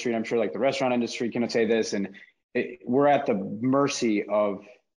in our industry, and I'm sure like the restaurant industry can say this, and we're at the mercy of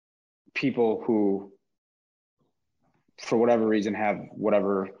people who, for whatever reason, have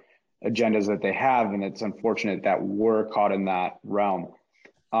whatever agendas that they have, and it's unfortunate that we're caught in that realm.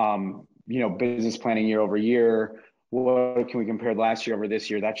 You know, business planning year over year. What can we compare last year over this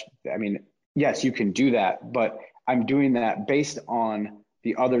year? I mean, yes, you can do that, but I'm doing that based on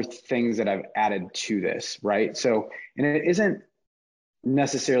the other things that I've added to this, right? So, and it isn't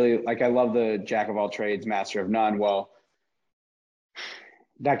necessarily like I love the jack of all trades, master of none. Well,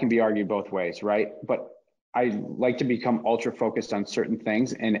 that can be argued both ways, right? But I like to become ultra focused on certain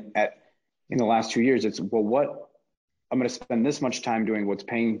things. And in the last 2 years, it's, well, what I'm going to spend this much time doing what's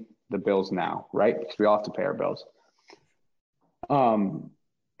paying the bills now, right? Because we all have to pay our bills. And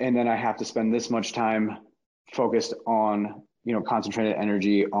then I have to spend this much time focused on, you know, concentrated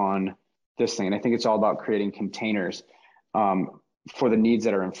energy on this thing. And I think it's all about creating containers for the needs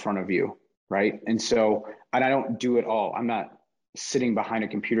that are in front of you, right? And so, and I don't do it all. I'm not sitting behind a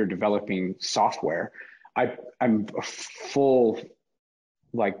computer developing software. I'm a full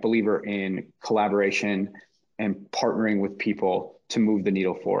like believer in collaboration and partnering with people to move the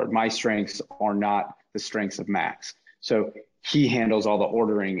needle forward. My strengths are not the strengths of Max. So he handles all the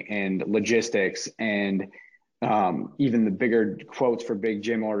ordering and logistics and even the bigger quotes for big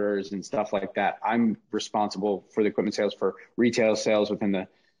gym orders and stuff like that. I'm responsible for the equipment sales, for retail sales within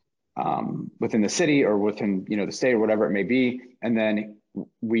the city or within, you know, the state or whatever it may be. And then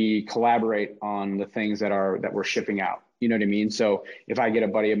we collaborate on the things that we're shipping out. You know what I mean? So if I get a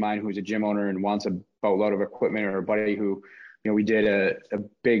buddy of mine who's a gym owner and wants a boatload of equipment, or a buddy who, you know, we did a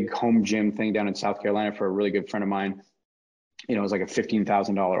big home gym thing down in South Carolina for a really good friend of mine. You know, it was like a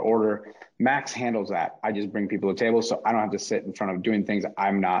 $15,000 order. Max handles that. I just bring people to the table, so I don't have to sit in front of doing things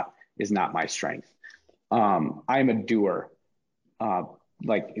is not my strength. I'm a doer.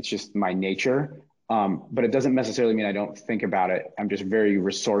 Like it's just my nature. But it doesn't necessarily mean I don't think about it. I'm just very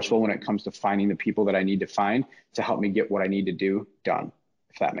resourceful when it comes to finding the people that I need to find to help me get what I need to do done,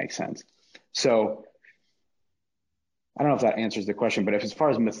 if that makes sense. So I don't know if that answers the question, but if as far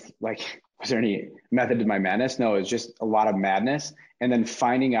as was there any method to my madness? No, it's just a lot of madness and then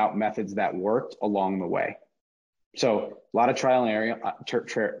finding out methods that worked along the way. So a lot of trial and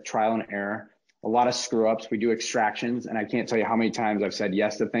error, a lot of screw ups. We do extractions, and I can't tell you how many times I've said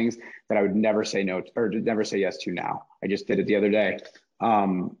yes to things that I would never say no to, or never say yes to now. I just did it the other day.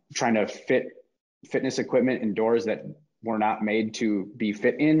 Trying to fit fitness equipment indoors that were not made to be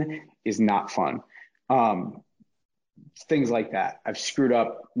fit in is not fun. Things like that. I've screwed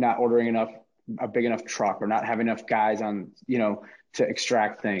up not ordering a big enough truck, or not having enough guys on, you know, to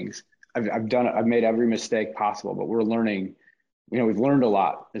extract things. I've made every mistake possible, but we're learning. You know, we've learned a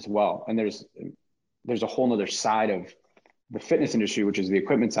lot as well. And there's a whole nother side of the fitness industry, which is the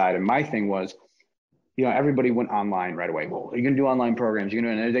equipment side. And my thing was, you know, everybody went online right away. Well, you're going to do online programs.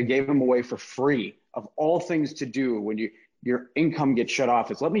 And they gave them away for free. Of all things to do when your income gets shut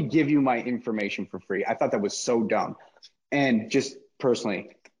off, it's let me give you my information for free. I thought that was so dumb. And just personally,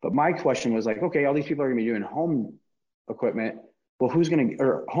 but my question was like, okay, all these people are going to be doing home equipment. Well,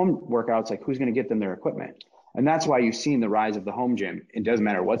 or home workouts, like who's going to get them their equipment? And that's why you've seen the rise of the home gym. It doesn't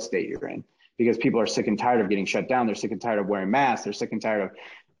matter what state you're in, because people are sick and tired of getting shut down. They're sick and tired of wearing masks. They're sick and tired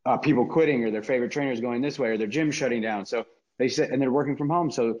of people quitting, or their favorite trainers going this way, or their gym shutting down. So they sit and they're working from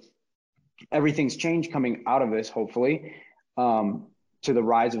home. So everything's changed coming out of this, hopefully, to the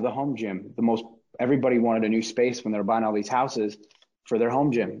rise of the home gym. Everybody wanted a new space when they were buying all these houses for their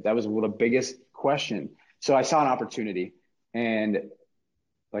home gym. That was the biggest question. So I saw an opportunity, and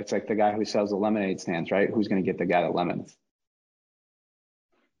it's like the guy who sells the lemonade stands, right? Who's going to get the guy that lemons?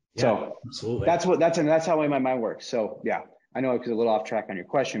 Yeah, so absolutely. That's how my mind works. So yeah, I know it was a little off track on your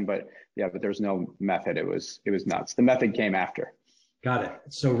question, but yeah, but there's no method. It was nuts. The method came after. Got it.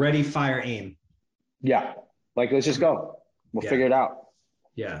 So ready, fire, aim. Yeah. Like, let's just go. We'll figure it out.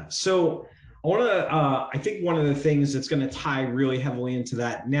 Yeah. So I think one of the things that's going to tie really heavily into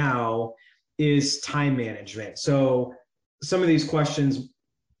that now is time management. So some of these questions,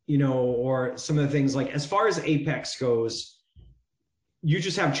 or some of the things, like as far as Apex goes, you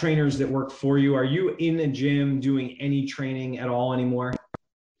just have trainers that work for you. Are you in a gym doing any training at all anymore?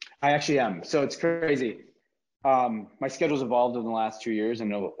 I actually am. So it's crazy. My schedule's evolved in the last 2 years,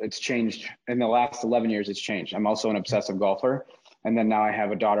 and it's changed. In the last 11 years, it's changed. I'm also an obsessive golfer. And then now I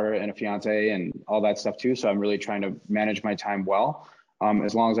have a daughter and a fiance and all that stuff too. So I'm really trying to manage my time well.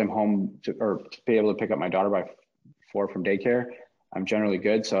 As long as I'm home to be able to pick up my daughter by 4 from daycare, I'm generally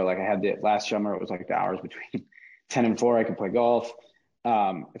good. So like I had the last summer, it was like the hours between 10 and 4, I could play golf.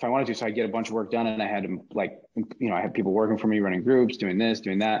 If I wanted to, so I get a bunch of work done, and I had I had people working for me, running groups, doing this,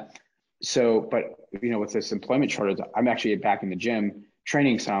 doing that. So, but with this employment shortage, I'm actually back in the gym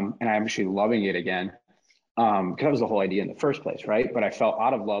training some, and I'm actually loving it again. Because that was the whole idea in the first place, right? But I felt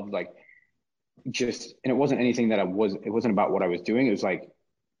out of love, and it wasn't anything it wasn't about what I was doing. It was like,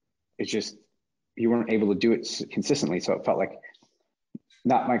 it's just, you weren't able to do it consistently. So it felt like,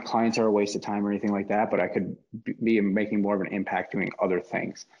 not my clients are a waste of time or anything like that, but I could be making more of an impact doing other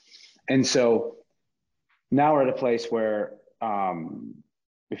things. And so now we're at a place where,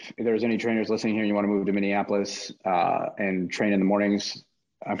 if there's any trainers listening here, and you want to move to Minneapolis and train in the mornings,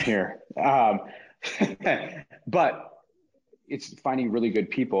 I'm here. But it's finding really good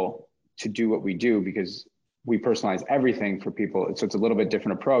people to do what we do, because we personalize everything for people. So it's a little bit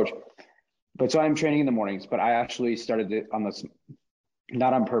different approach. But so I'm training in the mornings, but I actually started it on this,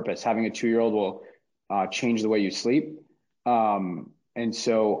 not on purpose. Having a 2-year-old will change the way you sleep. And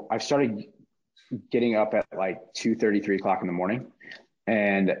so I've started getting up at like 2:30, 3 o'clock in the morning,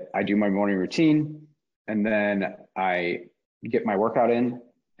 and I do my morning routine, and then I get my workout in,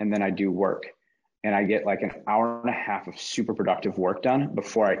 and then I do work. And I get like an hour and a half of super productive work done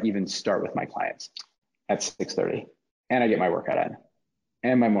before I even start with my clients at 6:30. And I get my workout in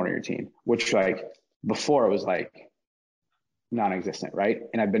and my morning routine, which like before it was like non-existent, right?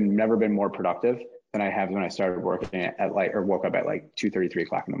 And I've never been more productive than I have when I started working woke up at like 2:30, 3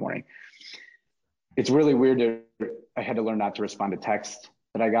 o'clock in the morning. It's really weird. I had to learn not to respond to texts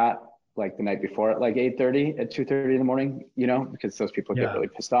that I got like the night before at like 8:30 at 2:30 in the morning, because those people get really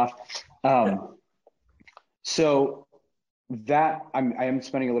pissed off. So that I am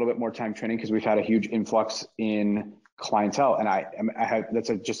spending a little bit more time training, because we've had a huge influx in clientele, and I have,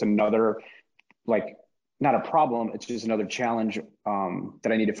 just another, like, not a problem. It's just another challenge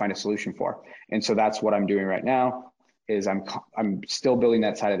that I need to find a solution for. And so that's what I'm doing right now, is I'm still building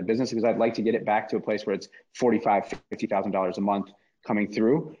that side of the business, because I'd like to get it back to a place where it's $45,000, $50,000 a month coming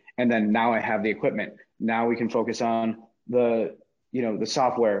through. And then now I have the equipment. Now we can focus on the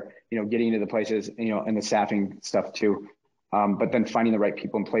software, getting into the places, and the staffing stuff too. But then finding the right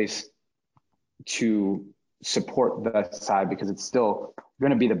people in place to support the side, because it's still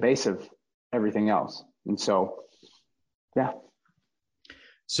going to be the base of everything else. And so, yeah.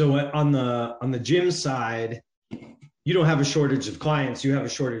 So on the gym side, you don't have a shortage of clients, you have a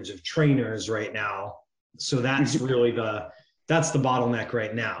shortage of trainers right now. So that's really that's the bottleneck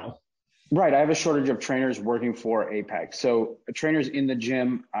right now. Right. I have a shortage of trainers working for Apex. So trainers in the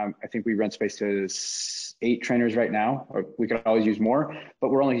gym, I think we rent space to 8 trainers right now, or we could always use more, but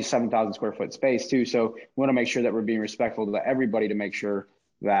we're only 7,000 square foot space too. So we want to make sure that we're being respectful to everybody, to make sure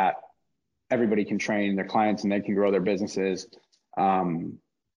that everybody can train their clients and they can grow their businesses.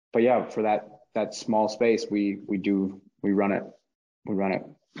 But yeah, for that small space, we run it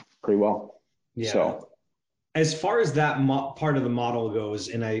pretty well. Yeah. So as far as that part of the model goes,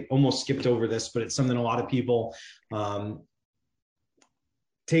 and I almost skipped over this, but it's something a lot of people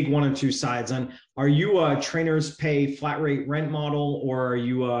take one or two sides on. Are you a trainers pay flat rate rent model, or are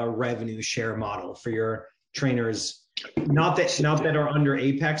you a revenue share model for your trainers? Not that are under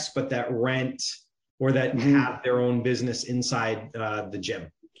Apex, but that rent or that have their own business inside the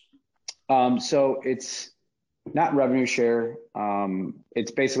gym. So it's not revenue share.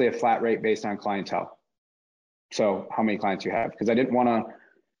 It's basically a flat rate based on clientele. So how many clients you have? Because I didn't want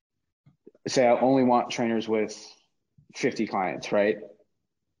to say I only want trainers with 50 clients, right?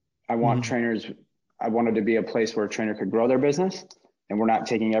 I want trainers. I wanted to be a place where a trainer could grow their business, and we're not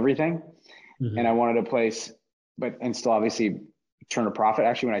taking everything. And I wanted a place, and still obviously turn a profit.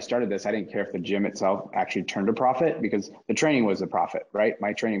 Actually, when I started this, I didn't care if the gym itself actually turned a profit, because the training was the profit, right?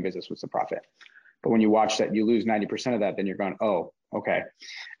 My training business was the profit. But when you watch that, you lose 90% of that, then you're going, oh, okay.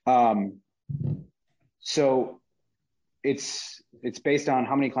 So it's based on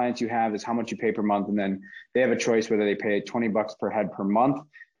how many clients you have is how much you pay per month. And then they have a choice whether they pay $20 per head per month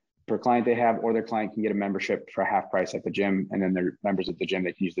per client they have, or their client can get a membership for half price at the gym. And then they're members of the gym.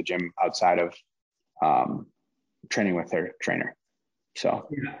 They can use the gym outside of training with their trainer. So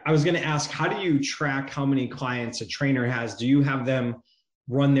yeah, I was going to ask, how do you track how many clients a trainer has? Do you have them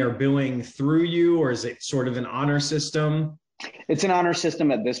run their billing through you, or is it sort of an honor system? It's an honor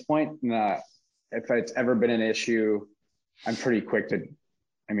system at this point. If it's ever been an issue, I'm pretty quick to,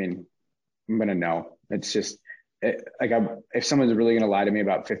 I'm going to know. It's just if someone's really going to lie to me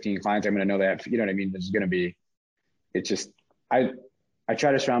about 15 clients, I'm going to know that, you know what I mean? There's going to be, it's just, I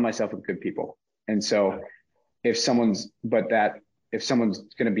try to surround myself with good people. And so if someone's going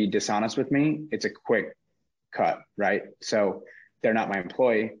to be dishonest with me, it's a quick cut, right? So they're not my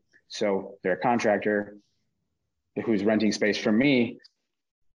employee. So they're a contractor who's renting space from me.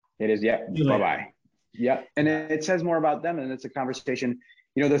 It is, yeah, bye-bye. Yeah. And it says more about them, and it's a conversation.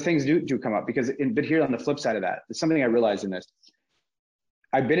 You know, the things do come up because, but here on the flip side of that, it's something I realized in this.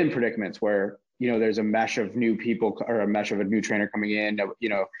 I've been in predicaments where, you know, there's a mesh of new people or a mesh of a new trainer coming in, you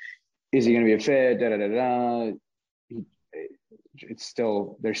know, is he going to be a fit? Da, da, da, da.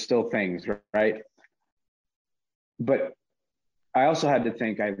 There's still things, right? But I also had to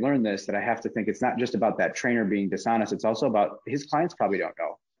think, I learned this, that I have to think it's not just about that trainer being dishonest. It's also about his clients probably don't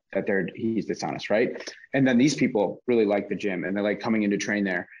know that he's dishonest, right? And then these people really like the gym and they're like coming in to train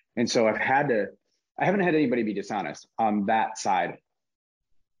there. And so I haven't had anybody be dishonest on that side.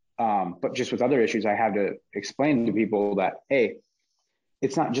 But just with other issues, I have to explain to people that, hey,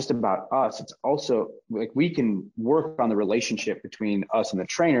 it's not just about us. It's also like we can work on the relationship between us and the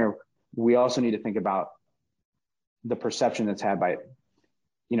trainer. We also need to think about the perception that's had by,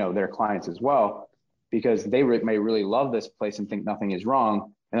 you know, their clients as well, because they may really love this place and think nothing is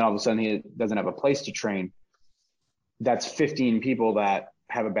wrong. And then all of a sudden he doesn't have a place to train. That's 15 people that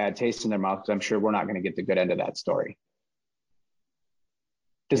have a bad taste in their mouth, because I'm sure we're not going to get the good end of that story.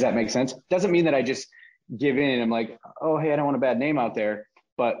 Does that make sense? Doesn't mean that I just give in and I'm like, oh, hey, I don't want a bad name out there.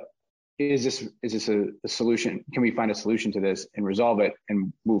 But is this a solution? Can we find a solution to this and resolve it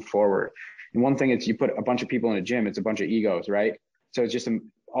and move forward? And one thing is, you put a bunch of people in a gym, it's a bunch of egos, right? So it's just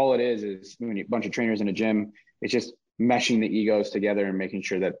all it is when you a bunch of trainers in a gym, it's just meshing the egos together and making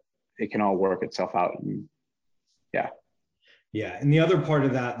sure that it can all work itself out. And yeah. Yeah. And the other part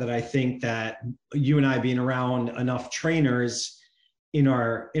of that I think that you and I being around enough trainers in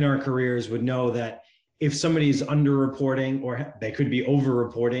our careers would know that if somebody's underreporting or they could be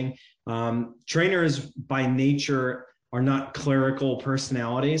overreporting, trainers by nature are not clerical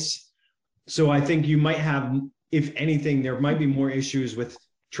personalities. So I think you might have, if anything, there might be more issues with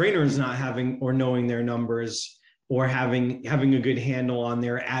trainers not having or knowing their numbers or having a good handle on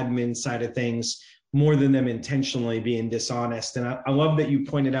their admin side of things, more than them intentionally being dishonest. And I love that you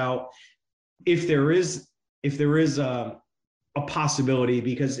pointed out if there is a possibility,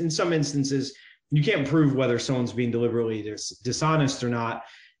 because in some instances you can't prove whether someone's being deliberately dishonest or not,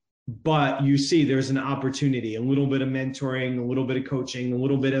 but you see there's an opportunity, a little bit of mentoring, a little bit of coaching, a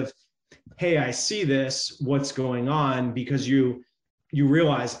little bit of, hey, I see this, what's going on? Because you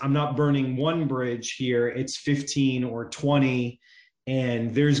realize I'm not burning one bridge here, it's 15 or 20,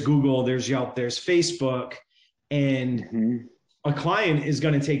 and there's Google, there's Yelp, there's Facebook, and a client is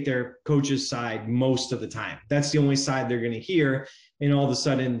going to take their coach's side most of the time. That's the only side they're going to hear. And all of a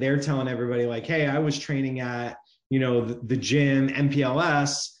sudden they're telling everybody like, hey, I was training at, you know, the gym,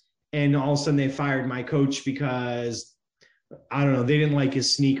 MPLS, and all of a sudden they fired my coach because, I don't know, they didn't like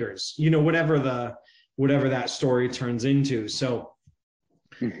his sneakers, you know, whatever that story turns into. So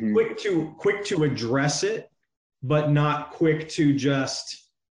quick to address it, but not quick to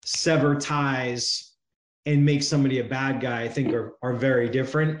just sever ties and make somebody a bad guy, I think are very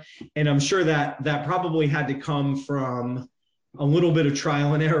different. And I'm sure that probably had to come from a little bit of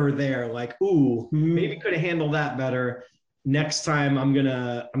trial and error there. Like, ooh, maybe could have handled that better. Next time I'm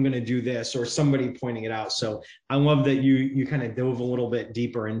gonna do this, or somebody pointing it out. So I love that you kind of dove a little bit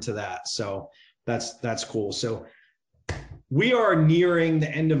deeper into that. So that's cool. So we are nearing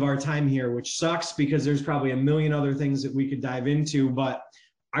the end of our time here, which sucks because there's probably a million other things that we could dive into. But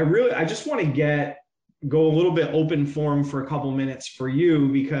I just want to go a little bit open forum for a couple minutes for you,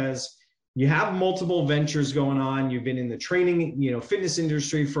 because you have multiple ventures going on. You've been in the training, you know, fitness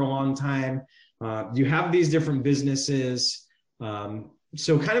industry for a long time. You have these different businesses.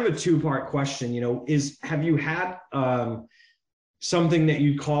 So kind of a two-part question, you know, have you had something that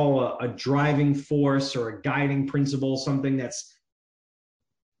you'd call a driving force or a guiding principle, something that's,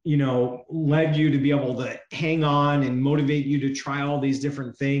 you know, led you to be able to hang on and motivate you to try all these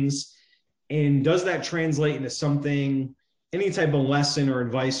different things? And does that translate into something, any type of lesson or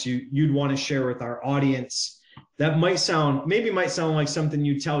advice you'd want to share with our audience that might sound like something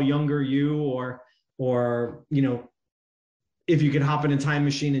you tell younger you, or, you know, if you could hop in a time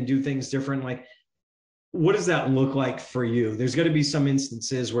machine and do things different, like, what does that look like for you? There's got to be some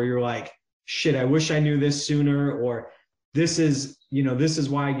instances where you're like, shit, I wish I knew this sooner, or this is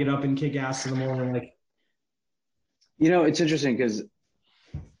why I get up and kick ass in the morning. Like, you know, it's interesting because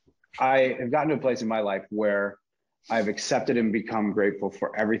I have gotten to a place in my life where I've accepted and become grateful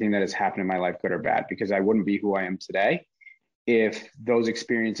for everything that has happened in my life, good or bad, because I wouldn't be who I am today if those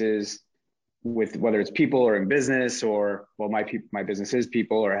experiences with, whether it's people or in business, or, well, my business is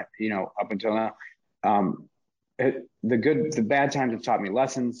people, or, you know, up until now, the bad times have taught me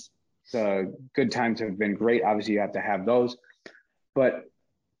lessons. The good times have been great. Obviously you have to have those, but,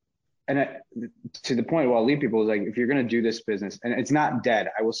 to the point where I'll leave people is like, if you're going to do this business, and it's not dead,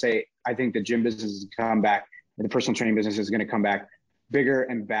 I will say, I think the gym business has come back, and the personal training business is going to come back bigger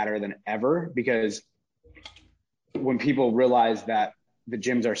and badder than ever, because when people realize that the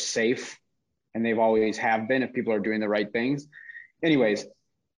gyms are safe, and they've always have been, if people are doing the right things. Anyways,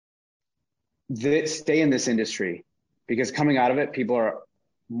 stay in this industry, because coming out of it, people are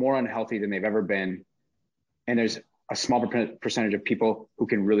more unhealthy than they've ever been. And there's a small percentage of people who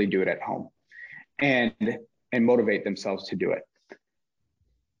can really do it at home and motivate themselves to do it.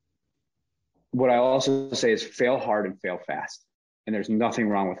 What I also say is fail hard and fail fast. And there's nothing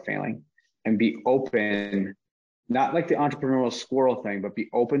wrong with failing, and be open, not like the entrepreneurial squirrel thing, but be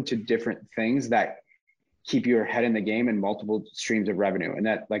open to different things that keep your head in the game and multiple streams of revenue. And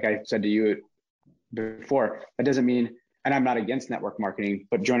that, like I said to you before, that doesn't mean, and I'm not against network marketing,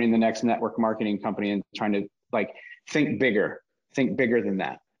 but joining the next network marketing company and trying to like think bigger than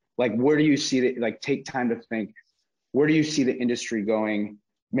that. Like, where do you see that? Like, take time to think, where do you see the industry going?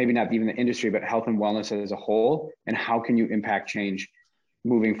 Maybe not even the industry, but health and wellness as a whole. And how can you impact change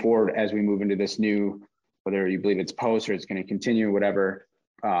moving forward as we move into this new, whether you believe it's post or it's going to continue, whatever,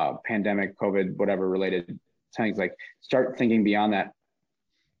 pandemic, COVID, whatever related things, like start thinking beyond that,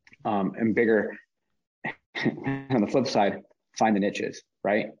 and bigger. On the flip side, find the niches,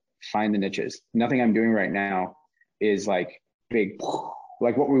 right? Find the niches. Nothing I'm doing right now is like big,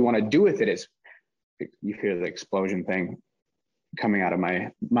 like what we want to do with it is, you hear the explosion thing coming out of my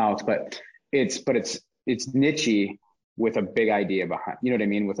mouth, but it's nichey with a big idea behind, you know what I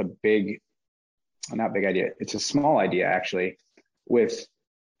mean? With a big, not big idea. It's a small idea actually with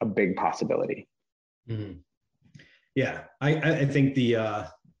a big possibility. Mm-hmm. Yeah. I think the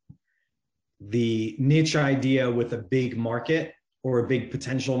niche idea with a big market or a big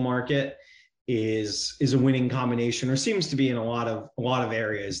potential market is a winning combination, or seems to be in a lot of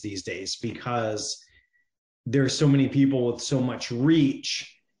areas these days, because there's so many people with so much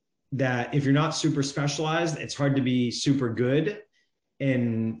reach that if you're not super specialized, it's hard to be super good.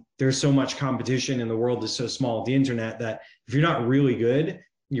 And there's so much competition, and the world is so small, the internet, that if you're not really good,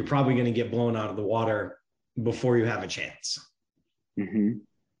 you're probably going to get blown out of the water before you have a chance. Mm-hmm.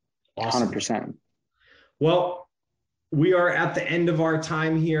 Awesome. 100%. Well, we are at the end of our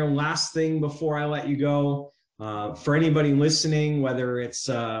time here. Last thing before I let you go, for anybody listening, whether it's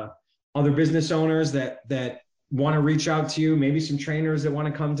other business owners that want to reach out to you, maybe some trainers that want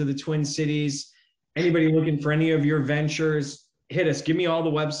to come to the Twin Cities, anybody looking for any of your ventures, hit us. Give me all the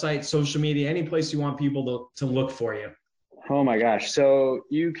websites, social media, any place you want people to look for you. Oh my gosh. So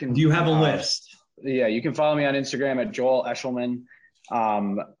you can, do you have a list? Yeah, you can follow me on Instagram at Joel Eshelman.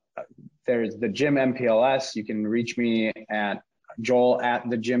 There's the Gym MPLS. You can reach me at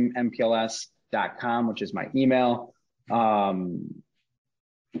joel@theGymMPLS.com, which is my email.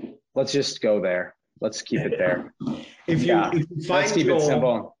 Let's just go there. Let's keep it there. If you find keep Joel, it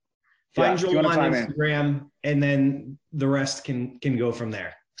simple. Find Joel on Instagram, and then the rest can go from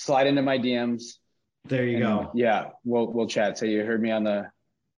there. Slide into my DMs. There you go. Yeah, we'll chat. So you heard me on the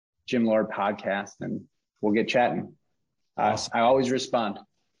Gym Lord podcast, and we'll get chatting. Awesome. I always respond.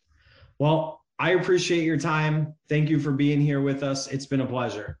 Well, I appreciate your time. Thank you for being here with us. It's been a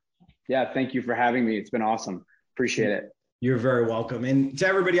pleasure. Yeah, thank you for having me. It's been awesome. Appreciate it. You're very welcome. And to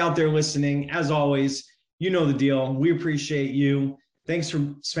everybody out there listening, as always, you know the deal. We appreciate you. Thanks for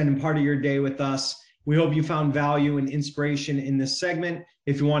spending part of your day with us. We hope you found value and inspiration in this segment.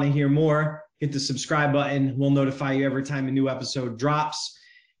 If you want to hear more, hit the subscribe button. We'll notify you every time a new episode drops.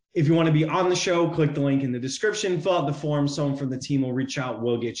 If you want to be on the show, click the link in the description, fill out the form. Someone from the team will reach out.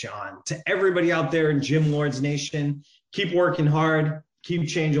 We'll get you on. To everybody out there in Gym Lords Nation, keep working hard, keep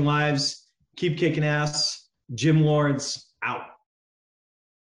changing lives, keep kicking ass. Gym Lords out.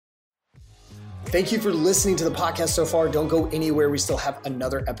 Thank you for listening to the podcast so far. Don't go anywhere. We still have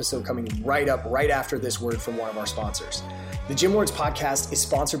another episode coming right after this word from one of our sponsors. The Gym Lords podcast is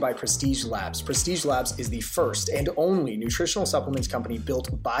sponsored by Prestige Labs. Prestige Labs is the first and only nutritional supplements company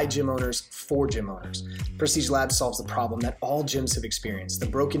built by gym owners for gym owners. Prestige Labs solves the problem that all gyms have experienced: the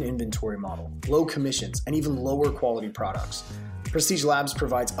broken inventory model, low commissions, and even lower quality products. Prestige Labs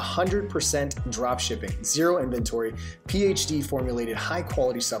provides 100% drop shipping, zero inventory, PhD formulated high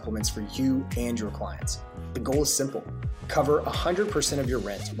quality supplements for you and your clients. The goal is simple: cover 100% of your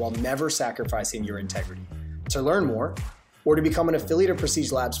rent while never sacrificing your integrity. To learn more or to become an affiliate of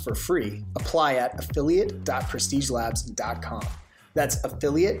Prestige Labs for free, apply at affiliate.prestigelabs.com. That's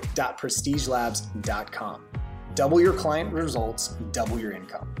affiliate.prestigelabs.com. Double your client results, double your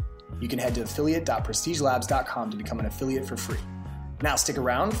income. You can head to affiliate.prestigelabs.com to become an affiliate for free. Now stick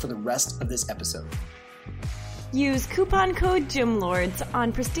around for the rest of this episode. Use coupon code GYMLORDS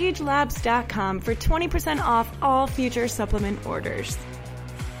on prestigelabs.com for 20% off all future supplement orders.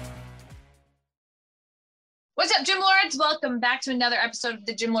 What's up, Gym Lords? Welcome back to another episode of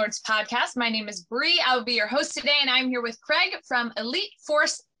the Gym Lords podcast. My name is Bree. I will be your host today, and I'm here with Craig from Elite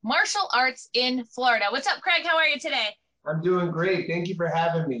Force Martial Arts in Florida. What's up, Craig? How are you today? I'm doing great. Thank you for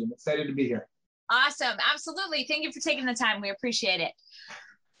having me. I'm excited to be here. Awesome. Absolutely. Thank you for taking the time. We appreciate it.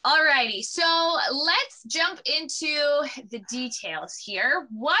 All righty. So let's jump into the details here.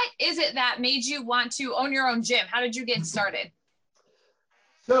 What is it that made you want to own your own gym? How did you get started?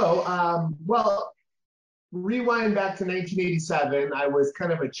 So, rewind back to 1987. I was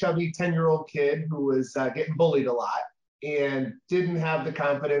kind of a chubby 10-year-old kid who was getting bullied a lot and didn't have the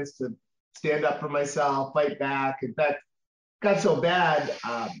confidence to stand up for myself, fight back. In fact, got so bad,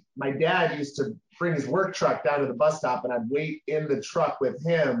 my dad used to bring his work truck down to the bus stop, and I'd wait in the truck with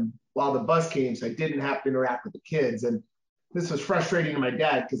him while the bus came so I didn't have to interact with the kids. And this was frustrating to my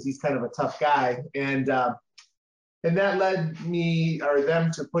dad because he's kind of a tough guy. And that led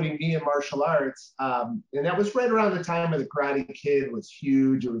them to putting me in martial arts. And that was right around the time of the Karate Kid was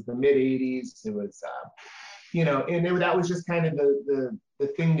huge. It was the mid 80s. It was, that was just kind of the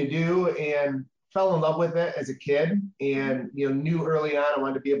thing to do, and fell in love with it as a kid, and, knew early on I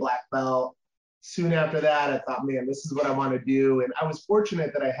wanted to be a black belt. Soon after that, I thought, man, this is what I want to do. And I was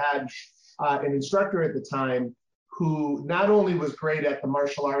fortunate that I had an instructor at the time who not only was great at the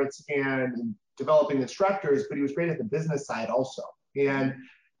martial arts and developing instructors, but he was great at the business side also. And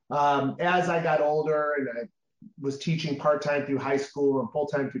as I got older and I was teaching part-time through high school and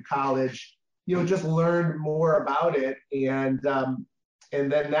full-time through college, just learned more about it. And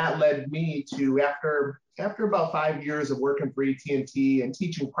then that led me to, after about 5 years of working for AT&T and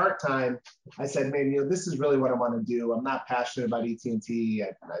teaching part-time, I said, man, this is really what I want to do. I'm not passionate about AT&T. I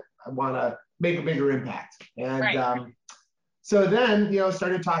want to make a bigger impact. And right. So then,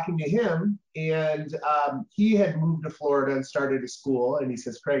 started talking to him, and he had moved to Florida and started a school. And he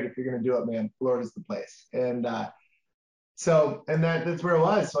says, Craig, if you're going to do it, man, Florida's the place. And that's where it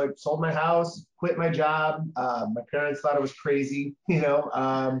was. So I sold my house, quit my job. My parents thought I was crazy,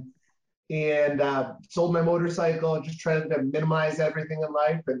 and sold my motorcycle, just trying to minimize everything in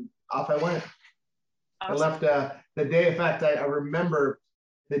life, and off I went. Awesome. I left the day. In fact, I remember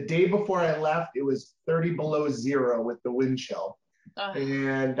the day before I left, it was 30 below zero with the wind chill.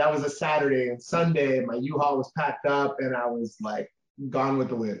 And that was a Saturday. And Sunday, my U-Haul was packed up, and I was like gone with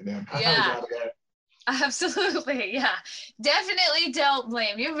the wind, man. Yeah. I was out of there. Absolutely. Yeah, definitely don't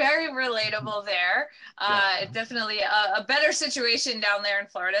blame you. Very relatable there. Definitely a better situation down there in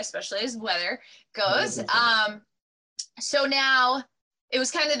Florida, especially as weather goes. So now it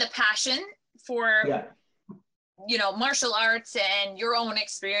was kind of the passion for, martial arts and your own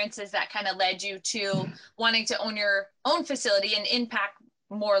experiences that kind of led you to wanting to own your own facility and impact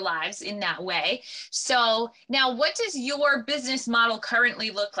more lives in that way. So now, what does your business model currently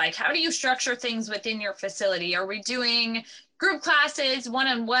look like? How do you structure things within your facility? Are we doing group classes,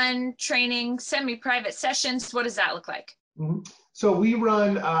 one-on-one training, semi-private sessions? What does that look like? Mm-hmm. So we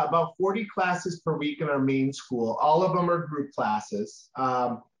run about 40 classes per week in our main school. All of them are group classes.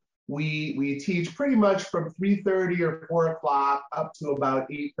 We teach pretty much from 3:30 or 4 o'clock up to about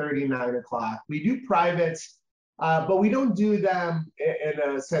 8:30, 9 o'clock. We do privates, but we don't do them in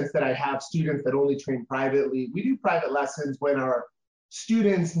a sense that I have students that only train privately. We do private lessons when our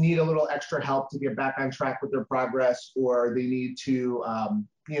students need a little extra help to get back on track with their progress, or they need to,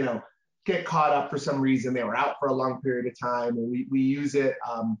 get caught up for some reason. They were out for a long period of time, and we use it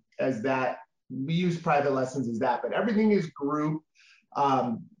as that. We use private lessons as that, but everything is group.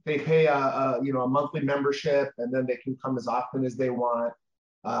 They pay a monthly membership, and then they can come as often as they want.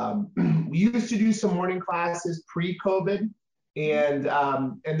 We used to do some morning classes pre-COVID, And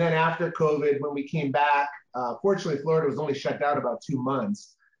then after COVID, when we came back, fortunately, Florida was only shut down about 2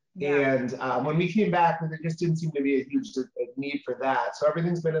 months. Yeah. And when we came back, there just didn't seem to be a huge need for that. So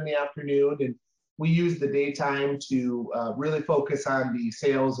everything's been in the afternoon, and we use the daytime to really focus on the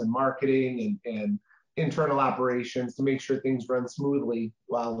sales and marketing and internal operations to make sure things run smoothly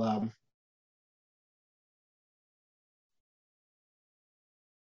while I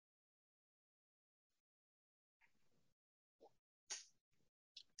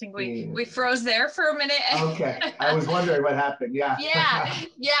think we froze there for a minute. Okay, I was wondering what happened. Yeah.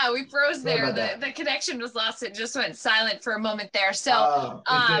 Yeah, we froze there. The connection was lost. It just went silent for a moment there. So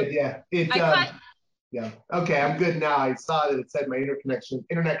it did, yeah. Yeah. Okay, I'm good now. I saw that it said my internet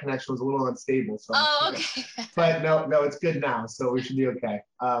connection was a little unstable. So. Oh, okay. But no, it's good now, so we should be okay.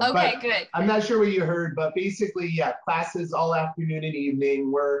 Okay, good. I'm not sure what you heard, but basically, yeah, classes all afternoon and evening.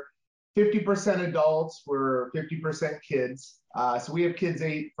 We're 50% adults. We're 50% kids. So we have kids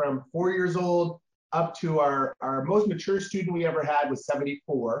from 4 years old up to our most mature student we ever had was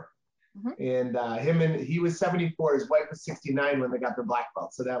 74. And he was 74. His wife was 69 when they got their black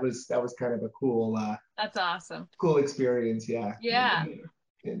belt. So that was kind of a cool. That's awesome. Cool experience, yeah. Yeah,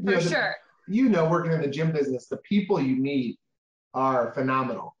 And, sure. Working in the gym business, the people you meet are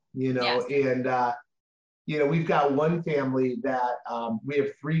phenomenal. Yes. And we've got one family that we have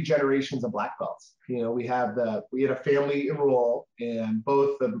 3 generations of black belts. We had a family enroll, and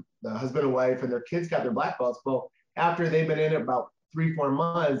both the husband and wife and their kids got their black belts. Well, after they've been in it about 3-4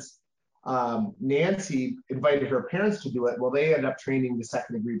 months. Nancy invited her parents to do it. Well, they ended up training the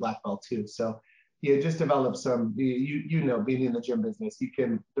 2nd degree black belt too. So just developed some, being in the gym business, you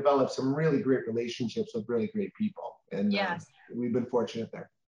can develop some really great relationships with really great people. And yes, we've been fortunate there.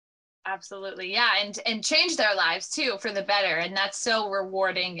 Absolutely. Yeah. And change their lives too for the better. And that's so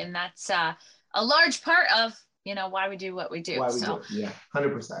rewarding. And that's a large part of, why we do what we do. Yeah,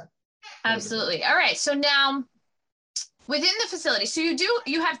 100%. Absolutely. All right. So now, within the facility, so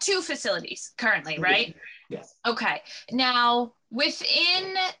you have 2 facilities currently, right? Yes. Okay. Now,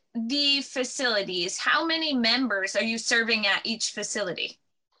 within the facilities, how many members are you serving at each facility?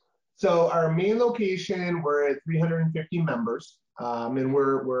 So our main location, we're at 350 members, and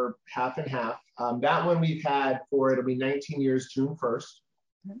we're half and half. That one we've had it'll be 19 years, June 1st.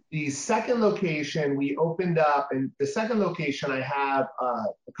 The second location we opened up, and the second location I have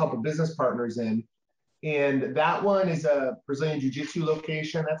a couple business partners in. And that one is a Brazilian Jiu-Jitsu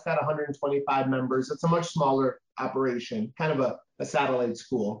location. That's got 125 members. It's a much smaller operation, kind of a satellite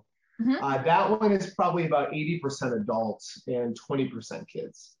school. That one is probably about 80% adults and 20%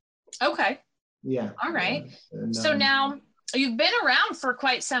 kids. Okay. Yeah. All right. So now you've been around for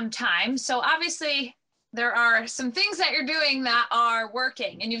quite some time. So obviously there are some things that you're doing that are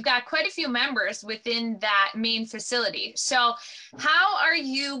working, and you've got quite a few members within that main facility. So how are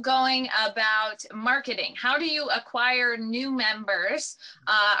you going about marketing? How do you acquire new members?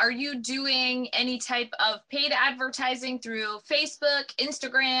 Are you doing any type of paid advertising through Facebook,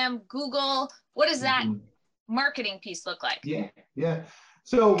 Instagram, Google? What does that marketing piece look like? Yeah.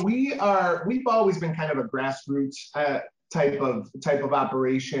 So we've always been kind of a grassroots type of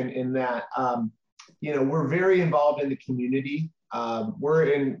operation in that, we're very involved in the community. We're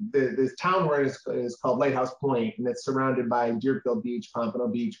in this town we're in is called Lighthouse Point, and it's surrounded by Deerfield Beach, Pompano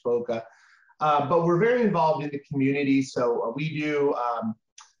Beach, Boca. But we're very involved in the community. So we do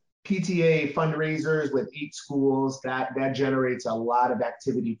PTA fundraisers with 8 schools. That generates a lot of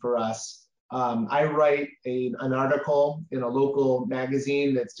activity for us. I write an article in a local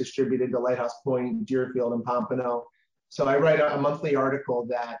magazine that's distributed to Lighthouse Point, Deerfield, and Pompano. So I write a monthly article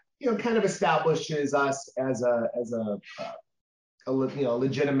that kind of establishes us as a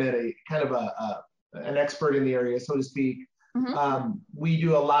legitimate, kind of an expert in the area, so to speak. We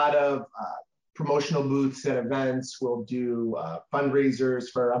do a lot of promotional booths at events. We'll do fundraisers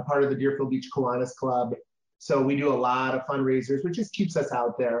I'm part of the Deerfield Beach Kiwanis Club. So we do a lot of fundraisers, which just keeps us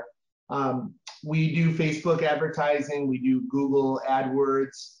out there. We do Facebook advertising. We do Google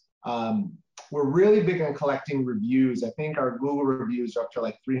AdWords. We're really big on collecting reviews. I think our Google reviews are up to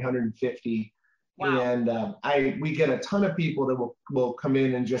like 350. Wow. And we get a ton of people that will come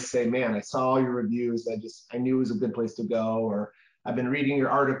in and just say, man, I saw all your reviews. I knew it was a good place to go, or I've been reading your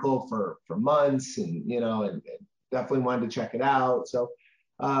article for months, and definitely wanted to check it out. So,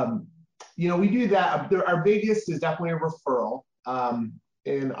 we do that. Our biggest is definitely a referral.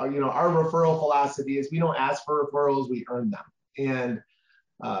 And our referral philosophy is we don't ask for referrals, we earn them. And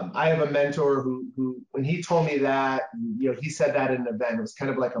I have a mentor who, when he told me that, he said that in an event, it was kind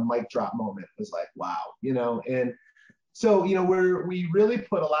of like a mic drop moment. It was like, wow, and So, we really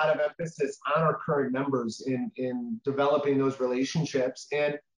put a lot of emphasis on our current members in developing those relationships.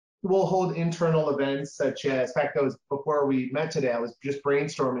 And we'll hold internal events such as, in fact, before we met today, I was just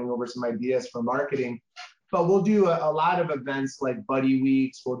brainstorming over some ideas for marketing. But we'll do a lot of events like buddy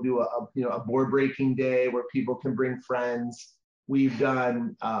weeks. We'll do a board breaking day where people can bring friends. We've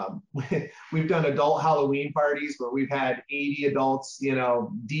done adult Halloween parties where we've had 80 adults,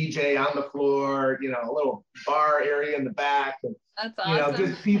 DJ on the floor, a little bar area in the back, and that's awesome.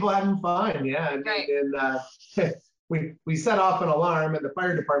 just people having fun. Yeah, right. And we set off an alarm, and the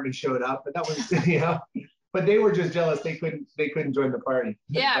fire department showed up, and that was but they were just jealous they couldn't join the party.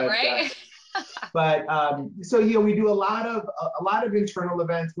 Yeah, but, right. So we do a lot of internal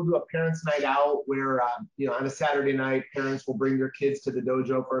events. We'll do a parents' night out where on a Saturday night, parents will bring their kids to the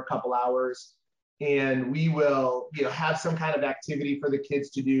dojo for a couple hours, and we will have some kind of activity for the kids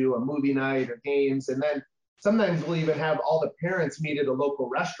to do, a movie night or games, and then sometimes we'll even have all the parents meet at a local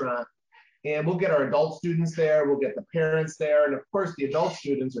restaurant, and we'll get our adult students there, we'll get the parents there, and of course the adult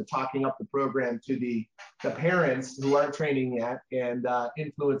students are talking up the program to the parents who aren't training yet and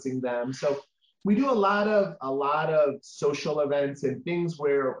influencing them. So we do a lot of social events and things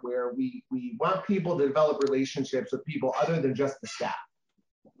where we want people to develop relationships with people other than just the staff,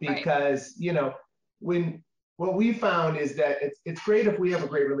 because what we found is that it's great if we have a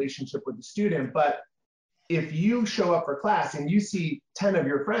great relationship with the student, but if you show up for class and you see 10 of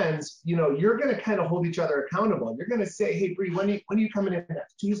your friends, you're going to kind of hold each other accountable. You're going to say, hey, Bree, when are you coming in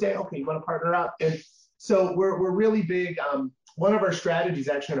next Tuesday? Okay, you want to partner up? And so we're really big. One of our strategies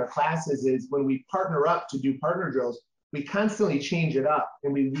actually in our classes is when we partner up to do partner drills, we constantly change it up.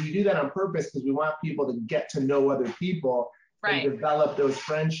 And we do that on purpose because we want people to get to know other people and develop those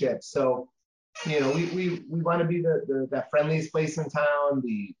friendships. So, we want to be the friendliest place in town,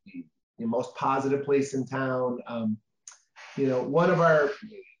 the most positive place in town. One of our,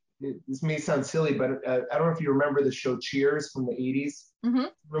 this may sound silly, but I don't know if you remember the show Cheers from the 80s. Mm-hmm.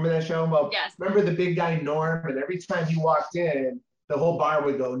 Remember that show? Well, yes. Remember the big guy Norm, and every time he walked in, the whole bar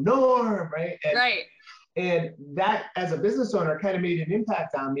would go, Norm, right? And that, as a business owner, kind of made an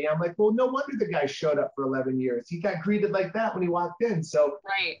impact on me. I'm like, well, no wonder the guy showed up for 11 years. He got greeted like that when he walked in. So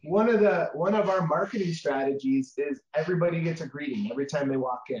one of our marketing strategies is everybody gets a greeting every time they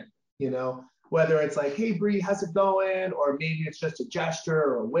walk in, whether it's like, hey, Bree, how's it going? Or maybe it's just a gesture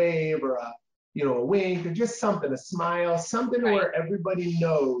or a wave or a wink or just something, a smile, something where everybody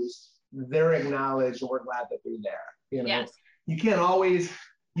knows they're acknowledged and we're glad that they're there. Yes. You can't always,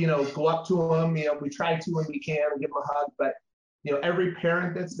 go up to them. We try to when we can and give them a hug, but every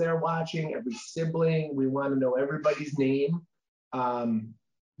parent that's there watching, every sibling, we want to know everybody's name.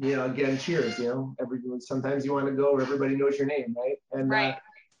 Again, cheers. Sometimes you want to go where everybody knows your name, right? And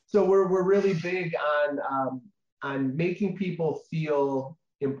so we're really big on making people feel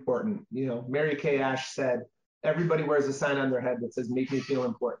important. Mary Kay Ash said, everybody wears a sign on their head that says, make me feel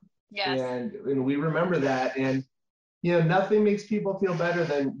important. Yes. And we remember that. And, nothing makes people feel better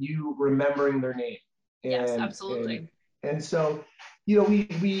than you remembering their name. Yes, absolutely. And so,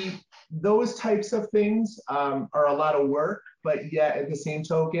 we those types of things are a lot of work, but yet at the same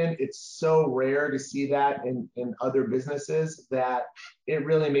token, it's so rare to see that in other businesses that it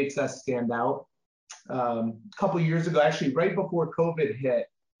really makes us stand out. A couple of years ago, actually, right before COVID hit,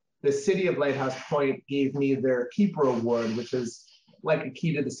 the city of Lighthouse Point gave me their Keeper Award, which is like a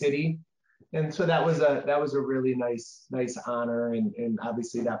key to the city. And so that was a really nice honor, and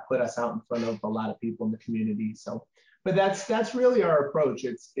obviously that put us out in front of a lot of people in the community. So, but that's really our approach.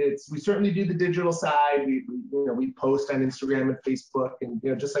 We certainly do the digital side. We post on Instagram and Facebook, and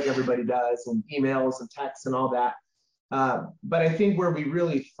just like everybody does, and emails and texts and all that. But I think where we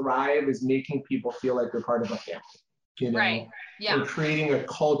really thrive is making people feel like they're part of a family. Right. Yeah. And creating a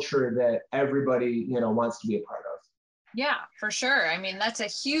culture that everybody wants to be a part of. Yeah, for sure. I mean, that's a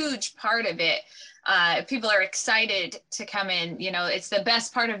huge part of it. People are excited to come in. It's the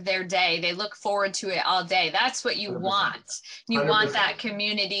best part of their day. They look forward to it all day. That's what you 100%. Want. You 100%. Want that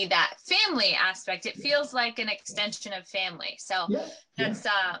community, that family aspect. It feels like an extension of family. So that's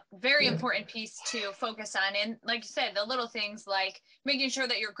a very important piece to focus on. And like you said, the little things like making sure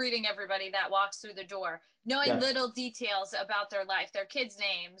that you're greeting everybody that walks through the door, knowing little details about their life, their kids'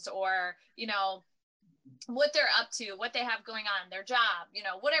 names, or, what they're up to, what they have going on, their job,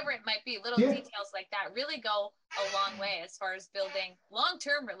 whatever it might be, little details like that really go a long way as far as building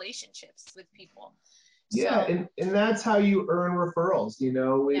long-term relationships with people. Yeah, so, and that's how you earn referrals.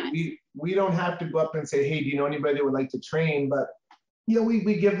 We don't have to go up and say, hey, do you know anybody that would like to train? But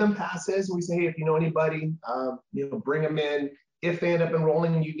we give them passes, and we say, hey, if you know anybody, bring them in. If they end up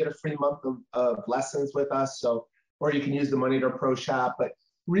enrolling, you get a free month of lessons with us. So or you can use the money to pro shop. But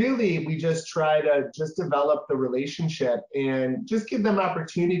really, we just try to just develop the relationship and just give them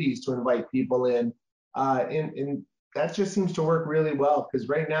opportunities to invite people in. And that just seems to work really well, because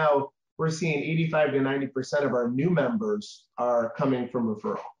right now we're seeing 85 to 90% of our new members are coming from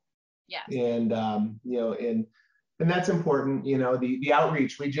referral. Yeah. And, and that's important. The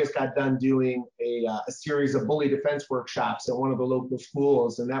outreach, we just got done doing a series of bully defense workshops at one of the local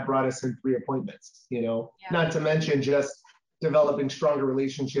schools, and that brought us in 3 appointments, not to mention just developing stronger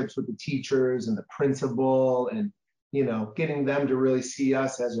relationships with the teachers and the principal, and getting them to really see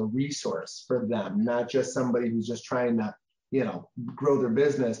us as a resource for them, not just somebody who's just trying to grow their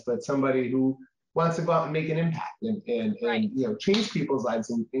business, but somebody who wants to go out and make an impact and change people's lives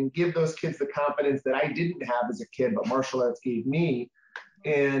and give those kids the confidence that I didn't have as a kid, but martial arts gave me.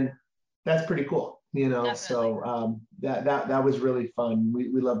 And that's pretty cool, Definitely. So that was really fun.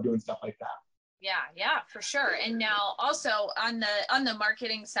 We love doing stuff like that. Yeah, for sure. And now also on the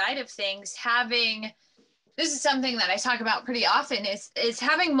marketing side of things, this is something that I talk about pretty often, is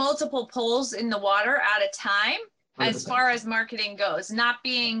having multiple poles in the water at a time. 100%. As far as marketing goes, not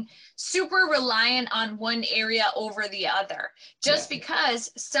being super reliant on one area over the other, just because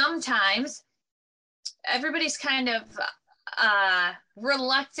sometimes everybody's kind of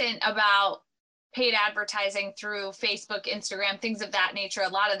reluctant about paid advertising through Facebook, Instagram, things of that nature a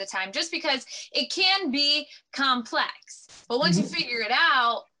lot of the time, just because it can be complex. But once you figure it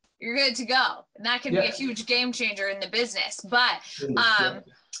out, you're good to go. And that can be a huge game changer in the business. But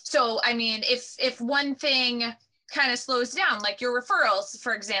so, I mean, if one thing kind of slows down, like your referrals,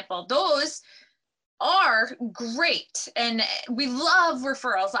 for example, those are great. And we love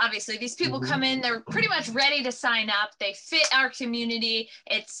referrals. Obviously, these people come in, they're pretty much ready to sign up. They fit our community.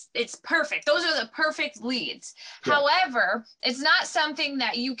 It's perfect. Those are the perfect leads. Yeah. However, it's not something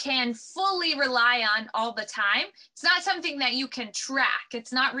that you can fully rely on all the time. It's not something that you can track.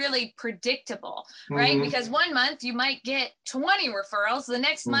 It's not really predictable, right? Because one month you might get 20 referrals. The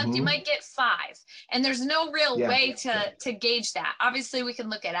next month you might get 5. And there's no real way to gauge that. Obviously, we can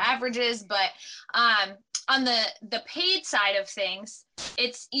look at averages, but on the paid side of things,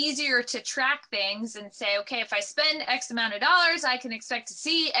 it's easier to track things and say, okay, if I spend X amount of dollars, I can expect to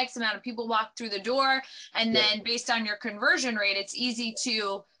see X amount of people walk through the door. And then based on your conversion rate, it's easy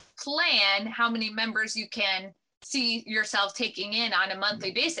to plan how many members you can see yourself taking in on a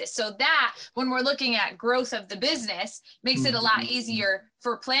monthly basis. So that when we're looking at growth of the business makes it a lot easier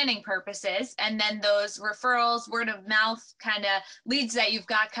for planning purposes. And then those referrals, word of mouth kind of leads that you've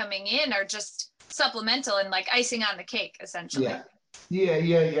got coming in are just supplemental and like icing on the cake, essentially. Yeah.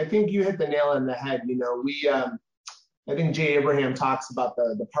 I think you hit the nail on the head. I think Jay Abraham talks about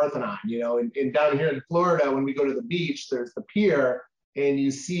the Parthenon, and down here in Florida, when we go to the beach, there's the pier, and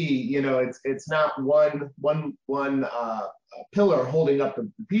you see, it's not one pillar holding up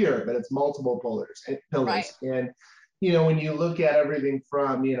the pier, but it's multiple pillars. Right. And, when you look at everything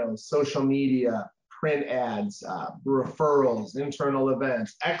from, social media, print ads, referrals, internal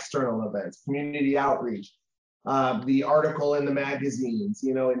events, external events, community outreach, the article in the magazines,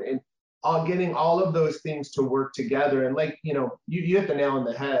 and all getting all of those things to work together. And like, you hit the nail on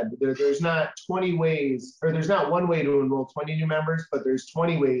the head. There's not 20 ways, or there's not one way to enroll 20 new members, but there's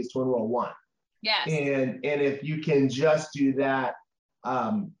 20 ways to enroll 1. Yes. And if you can just do that,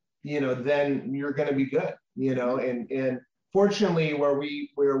 then you're going to be good, and fortunately, where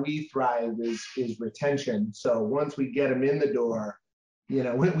we thrive is retention. So once we get them in the door,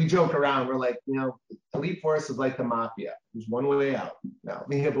 we joke around. We're like, Elite Force is like the mafia. There's one way out. No,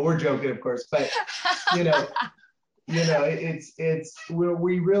 but we're joking, of course. But it's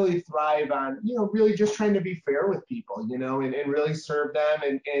we really thrive on really just trying to be fair with people, and really serve them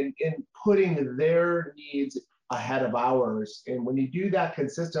and putting their needs ahead of ours. And when you do that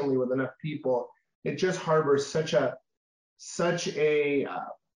consistently with enough people, it just harbors such a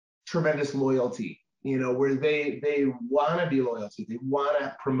tremendous loyalty, where they want to be loyal to you. They want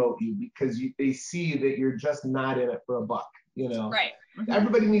to promote you because they see that you're just not in it for a buck, Right.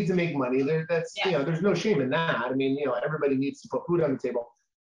 Everybody needs to make money. There's no shame in that. I mean, everybody needs to put food on the table.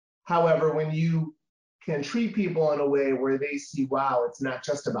 However, when you can treat people in a way where they see, wow, it's not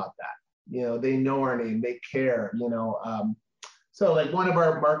just about that. They know our name, they care, So like one of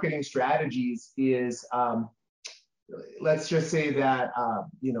our marketing strategies is, let's just say that,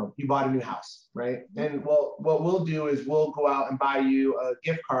 you bought a new house, right? And what we'll do is we'll go out and buy you a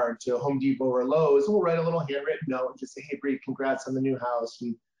gift card to Home Depot or Lowe's. We'll write a little handwritten note and just say, hey, Bree, congrats on the new house.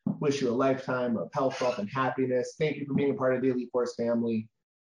 We wish you a lifetime of health, wealth, and happiness. Thank you for being a part of the Elite Force family.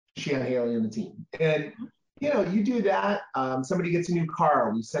 Shan, Haley, and the team. And, You do that. Somebody gets a new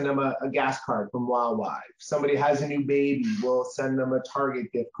car, we send them a gas card from Wawa. If somebody has a new baby, we'll send them a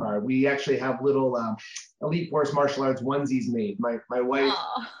Target gift card. We actually have little Elite Force martial arts onesies made. My wife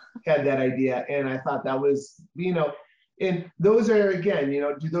had that idea, and I thought that was, and those are, again,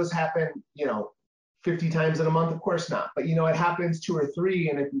 do those happen, 50 times in a month? Of course not. But, it happens 2 or 3,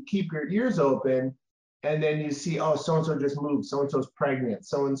 and if you keep your ears open, and then you see, oh, so-and-so just moved, so-and-so's pregnant,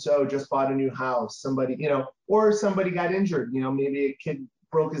 so-and-so just bought a new house, somebody, or somebody got injured, maybe a kid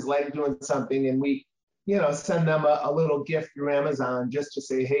broke his leg doing something, and we, send them a little gift through Amazon just to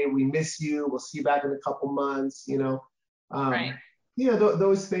say, hey, we miss you, we'll see you back in a couple months, Right.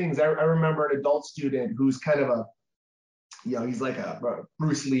 Those things. I remember an adult student who's kind of a, he's like a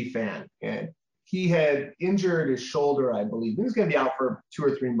Bruce Lee fan, and he had injured his shoulder, I believe. He was going to be out for 2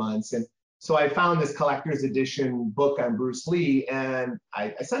 or 3 months, and so I found this collector's edition book on Bruce Lee, and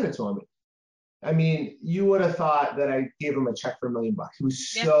I sent it to him. I mean, you would have thought that I gave him a check for $1 million. He was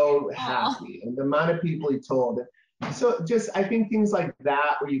so happy, and the amount of people he told. So just, I think things like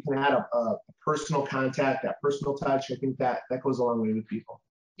that, where you can add a personal contact, that personal touch, I think that goes a long way with people.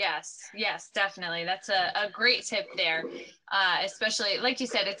 Yes, definitely. That's a great tip there. Especially, like you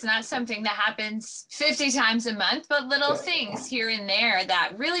said, it's not something that happens 50 times a month, but little things here and there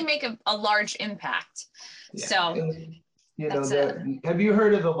that really make a large impact. Yeah. So, and, have you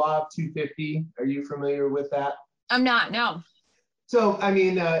heard of the law of 250? Are you familiar with that? I'm not, no. So, I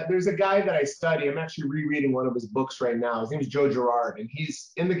mean, there's a guy that I study. I'm actually rereading one of his books right now. His name is Joe Girard, and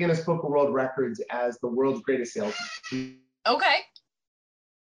he's in the Guinness Book of World Records as the world's greatest salesman. Okay.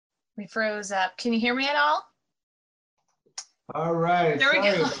 We froze up. Can you hear me at all? All right. There we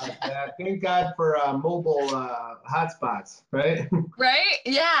Sorry go. about that. Thank God for mobile hotspots, right? Right?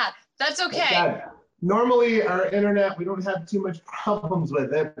 Yeah, that's okay. Normally, our internet, we don't have too much problems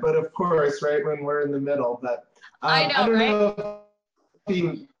with it, but of course, right, when we're in the middle. But I know, I don't right? know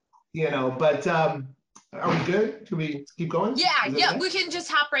if but are we good? Can we keep going? Yeah, okay? We can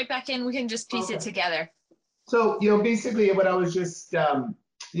just hop right back in. We can just piece it together. So, basically what I was just, Joe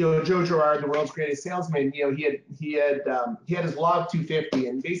Girard, the world's greatest salesman, he had his law of 250,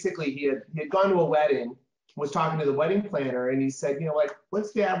 and basically he had gone to a wedding, was talking to the wedding planner, and he said,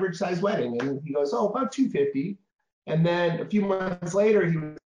 what's the average size wedding? And he goes, oh, about 250. And then a few months later, he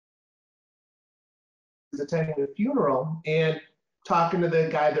was attending a funeral and talking to the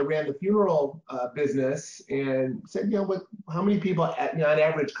guy that ran the funeral business, and said, how many people on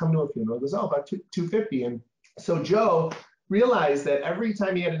average come to a funeral? He goes, oh, about 250. And so Joe realized that every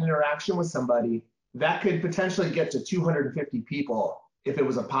time he had an interaction with somebody, that could potentially get to 250 people if it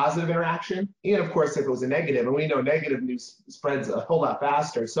was a positive interaction, and of course if it was a negative, and we know negative news spreads a whole lot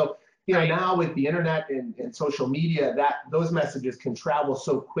faster. So now with the internet and social media, those messages can travel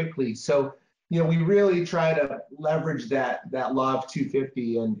so quickly. So we really try to leverage that law of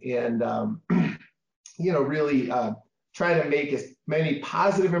 250 and really try to make as many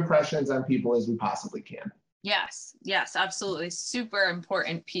positive impressions on people as we possibly can. Yes, absolutely. Super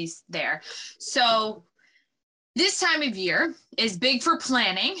important piece there. So this time of year is big for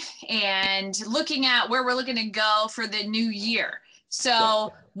planning and looking at where we're looking to go for the new year.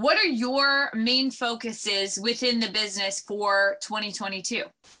 So what are your main focuses within the business for 2022?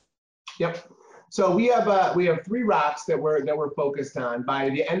 Yep. So we have 3 rocks that we're focused on. By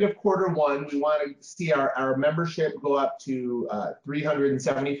the end of Q1, we want to see our membership go up to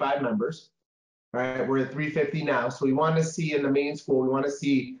 375 members. All right, we're at 350 now. So we want to see in the main school, we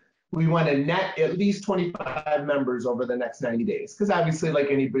want to net at least 25 members over the next 90 days. Because obviously,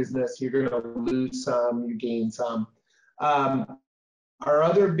 like any business, you're going to lose some, you gain some. Our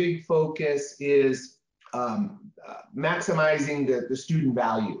other big focus is maximizing the student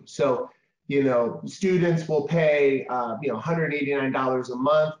value. So, students will pay, $189 a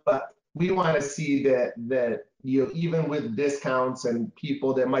month, but we want to see that even with discounts and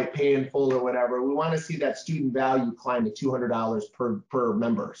people that might pay in full or whatever, we want to see that student value climb to $200 per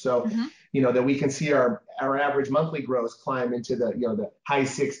member. So, that we can see our average monthly gross climb into the high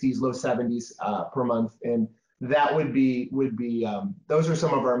 60s, low 70s per month. And that would be those are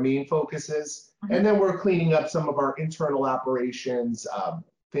some of our main focuses. And then we're cleaning up some of our internal operations,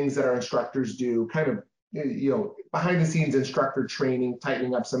 things that our instructors do, kind of, behind the scenes instructor training,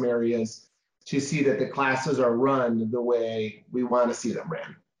 tightening up some areas to see that the classes are run the way we want to see them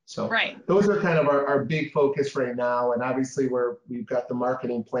ran. So those are kind of our big focus right now. And obviously we've got the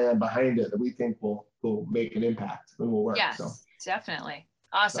marketing plan behind it that we think will make an impact and will work. Yes, definitely.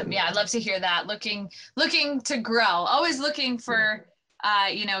 Awesome. Yeah, I'd love to hear that. Looking to grow, always looking for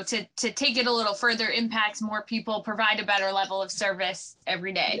to take it a little further, impact more people, provide a better level of service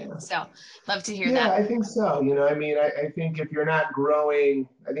every day. Yeah. So love to hear Yeah, that. I think so. I think if you're not growing,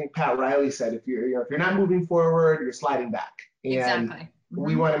 I think Pat Riley said, if you're not moving forward, you're sliding back. And Exactly.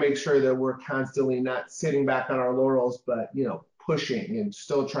 we want to make sure that we're constantly not sitting back on our laurels, but pushing and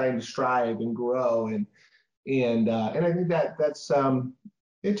still trying to strive and grow. And I think that's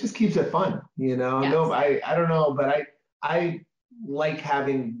it just keeps it fun. Yes. No, I don't know, but I like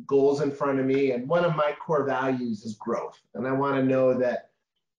having goals in front of me, and one of my core values is growth. And I want to know that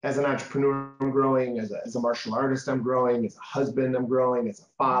as an entrepreneur, I'm growing, as a martial artist, I'm growing, as a husband, I'm growing, as a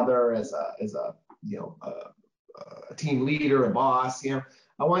father, as a team leader, a boss. I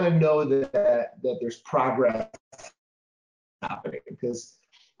want to know that there's progress happening, because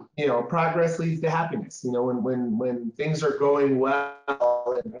progress leads to happiness. When things are going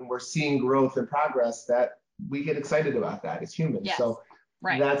well and we're seeing growth and progress, that we get excited about that as humans. Yes. So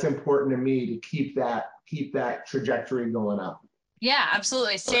right. That's important to me, to keep that trajectory going up. Yeah,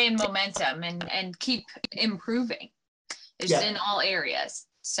 absolutely. Stay in momentum and keep improving just in all areas.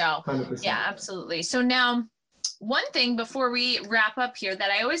 So 100%. Yeah, absolutely. So now, one thing before we wrap up here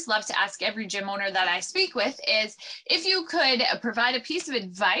that I always love to ask every gym owner that I speak with is if you could provide a piece of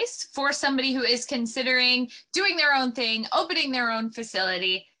advice for somebody who is considering doing their own thing, opening their own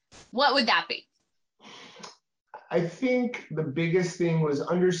facility, what would that be? I think the biggest thing was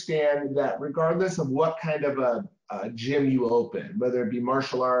understand that regardless of what kind of a gym you open, whether it be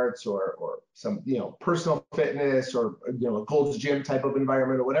martial arts or some personal fitness or a Gold's Gym type of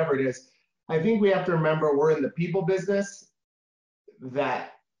environment or whatever it is, I think we have to remember we're in the people business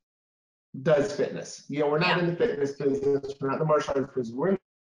that does fitness. We're not in the fitness business, we're not in the martial arts business, we're in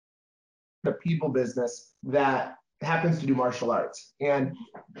the people business that happens to do martial arts. And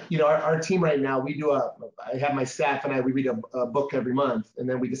our team right now, I have my staff and we read a book every month, and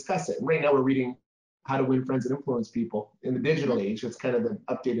then we discuss it. And right now we're reading How to Win Friends and Influence People in the Digital Age. It's kind of the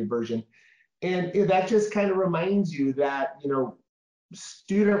updated version. And that just kind of reminds you that,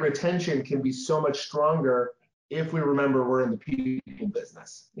 student retention can be so much stronger if we remember we're in the people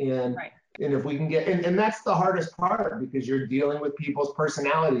business. And if we can get, and that's the hardest part, because you're dealing with people's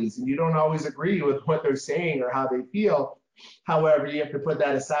personalities and you don't always agree with what they're saying or how they feel. However, you have to put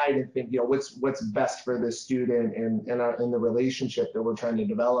that aside and think, what's best for the student and in the relationship that we're trying to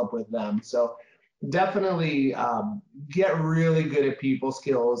develop with them. So definitely get really good at people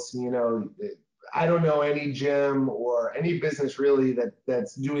skills. I don't know any gym or any business really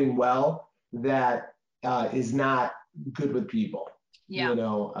that's doing well that is not good with people. Yeah.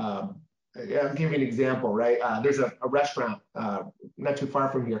 I'll give you an example, right? There's a restaurant not too far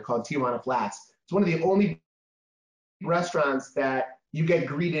from here called Tijuana Flats. It's one of the only restaurants that you get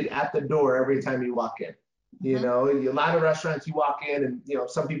greeted at the door every time you walk in. A lot of restaurants you walk in and,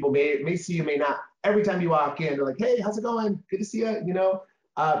 some people may see you, may not. Every time you walk in, they're like, hey, how's it going? Good to see you.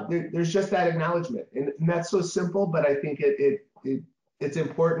 There's just that acknowledgement. And that's so simple, but I think it's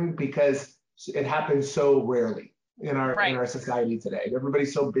important because it happens so rarely in our society today.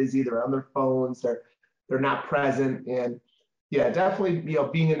 Everybody's so busy, they're on their phones, they're not present. And yeah, definitely,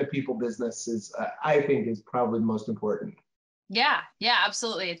 being in the people business is, I think, is probably the most important. Yeah,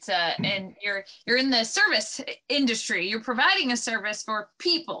 absolutely. It's and you're in the service industry. You're providing a service for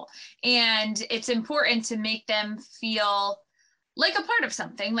people, and it's important to make them feel like a part of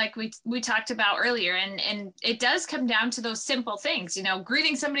something, like we talked about earlier. And it does come down to those simple things.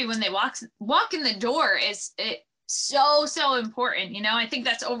 Greeting somebody when they walk in the door is so important. I think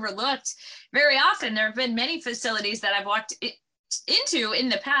that's overlooked very often. There have been many facilities that I've walked into in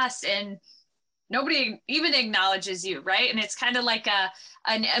the past, and nobody even acknowledges you, right? And it's kind of like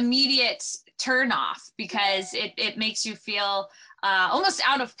an immediate turn off, because it makes you feel almost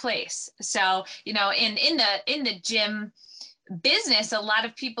out of place. So, in the gym business, a lot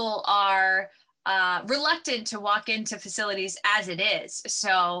of people are reluctant to walk into facilities as it is.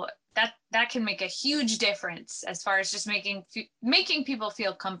 So that can make a huge difference as far as just making people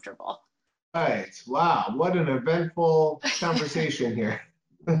feel comfortable. Right. Wow. What an eventful conversation here.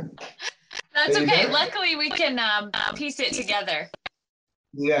 That's okay. Luckily, we can piece it together.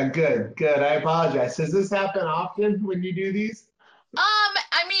 Yeah, good. I apologize. Does this happen often when you do these?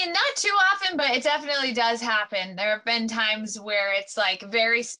 Not too often, but it definitely does happen. There have been times where it's like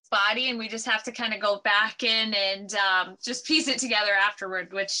very spotty, and we just have to kind of go back in and just piece it together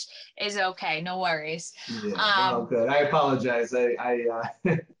afterward, which is okay. No worries. Yeah. Good. I apologize. I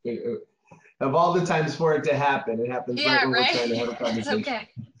of all the times for it to happen, it happens right when we're trying to have a conversation. Okay.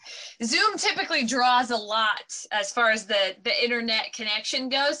 Zoom typically draws a lot as far as the internet connection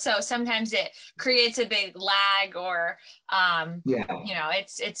goes. So sometimes it creates a big lag or,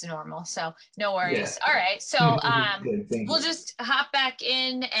 it's normal. So no worries. Yeah. All right. So we'll just hop back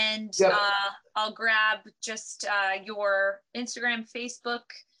in and I'll grab just your Instagram, Facebook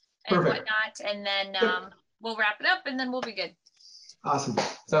and whatnot. And then we'll wrap it up and then we'll be good. Awesome.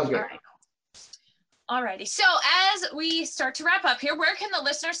 Sounds good. All right. Alrighty. So as we start to wrap up here, where can the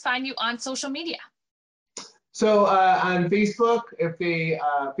listeners find you on social media? So on Facebook, if they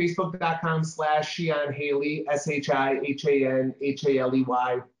facebook.com/SheehanHaley,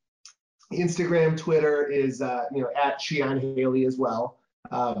 ShihanHaley. Instagram, Twitter is at Sheehan as well.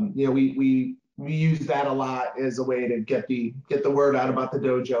 We use that a lot as a way to get the word out about the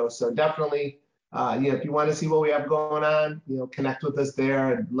dojo. So definitely. If you want to see what we have going on, connect with us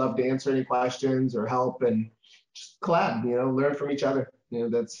there. I'd love to answer any questions or help and just collab, learn from each other.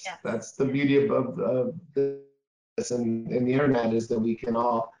 That's the beauty of this and the internet is that we can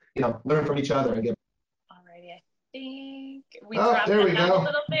all, learn from each other and get. Alrighty, I think we dropped it down a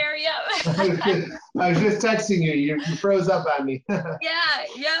little there. Yep. I was just texting you. You froze up on me. Yeah.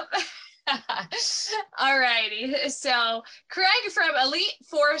 Yep. All righty. So Craig from Elite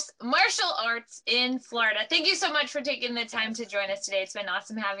Force Martial Arts in Florida. Thank you so much for taking the time to join us today. It's been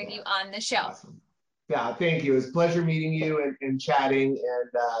awesome having you on the show. Awesome. Yeah, thank you. It was a pleasure meeting you and chatting, and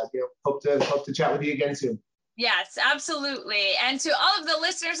hope to chat with you again soon. Yes, absolutely. And to all of the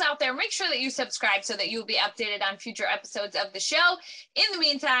listeners out there, make sure that you subscribe so that you'll be updated on future episodes of the show. In the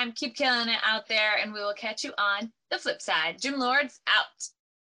meantime, keep killing it out there, and we will catch you on the flip side. Gym Lords out.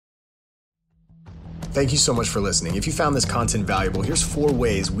 Thank you so much for listening. If you found this content valuable, here's 4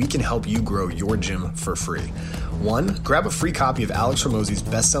 ways we can help you grow your gym for free. 1, grab a free copy of Alex Hormozi's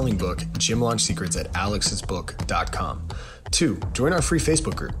best-selling book, Gym Launch Secrets, at alexsbook.com. 2, join our free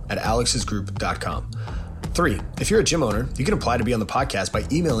Facebook group at alexsgroup.com. 3, if you're a gym owner, you can apply to be on the podcast by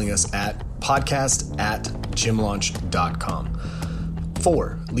emailing us at podcast@gymlaunch.com.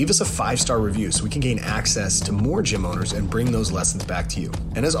 4, leave us a 5-star review so we can gain access to more gym owners and bring those lessons back to you.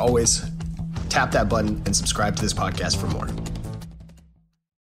 And as always, tap that button and subscribe to this podcast for more.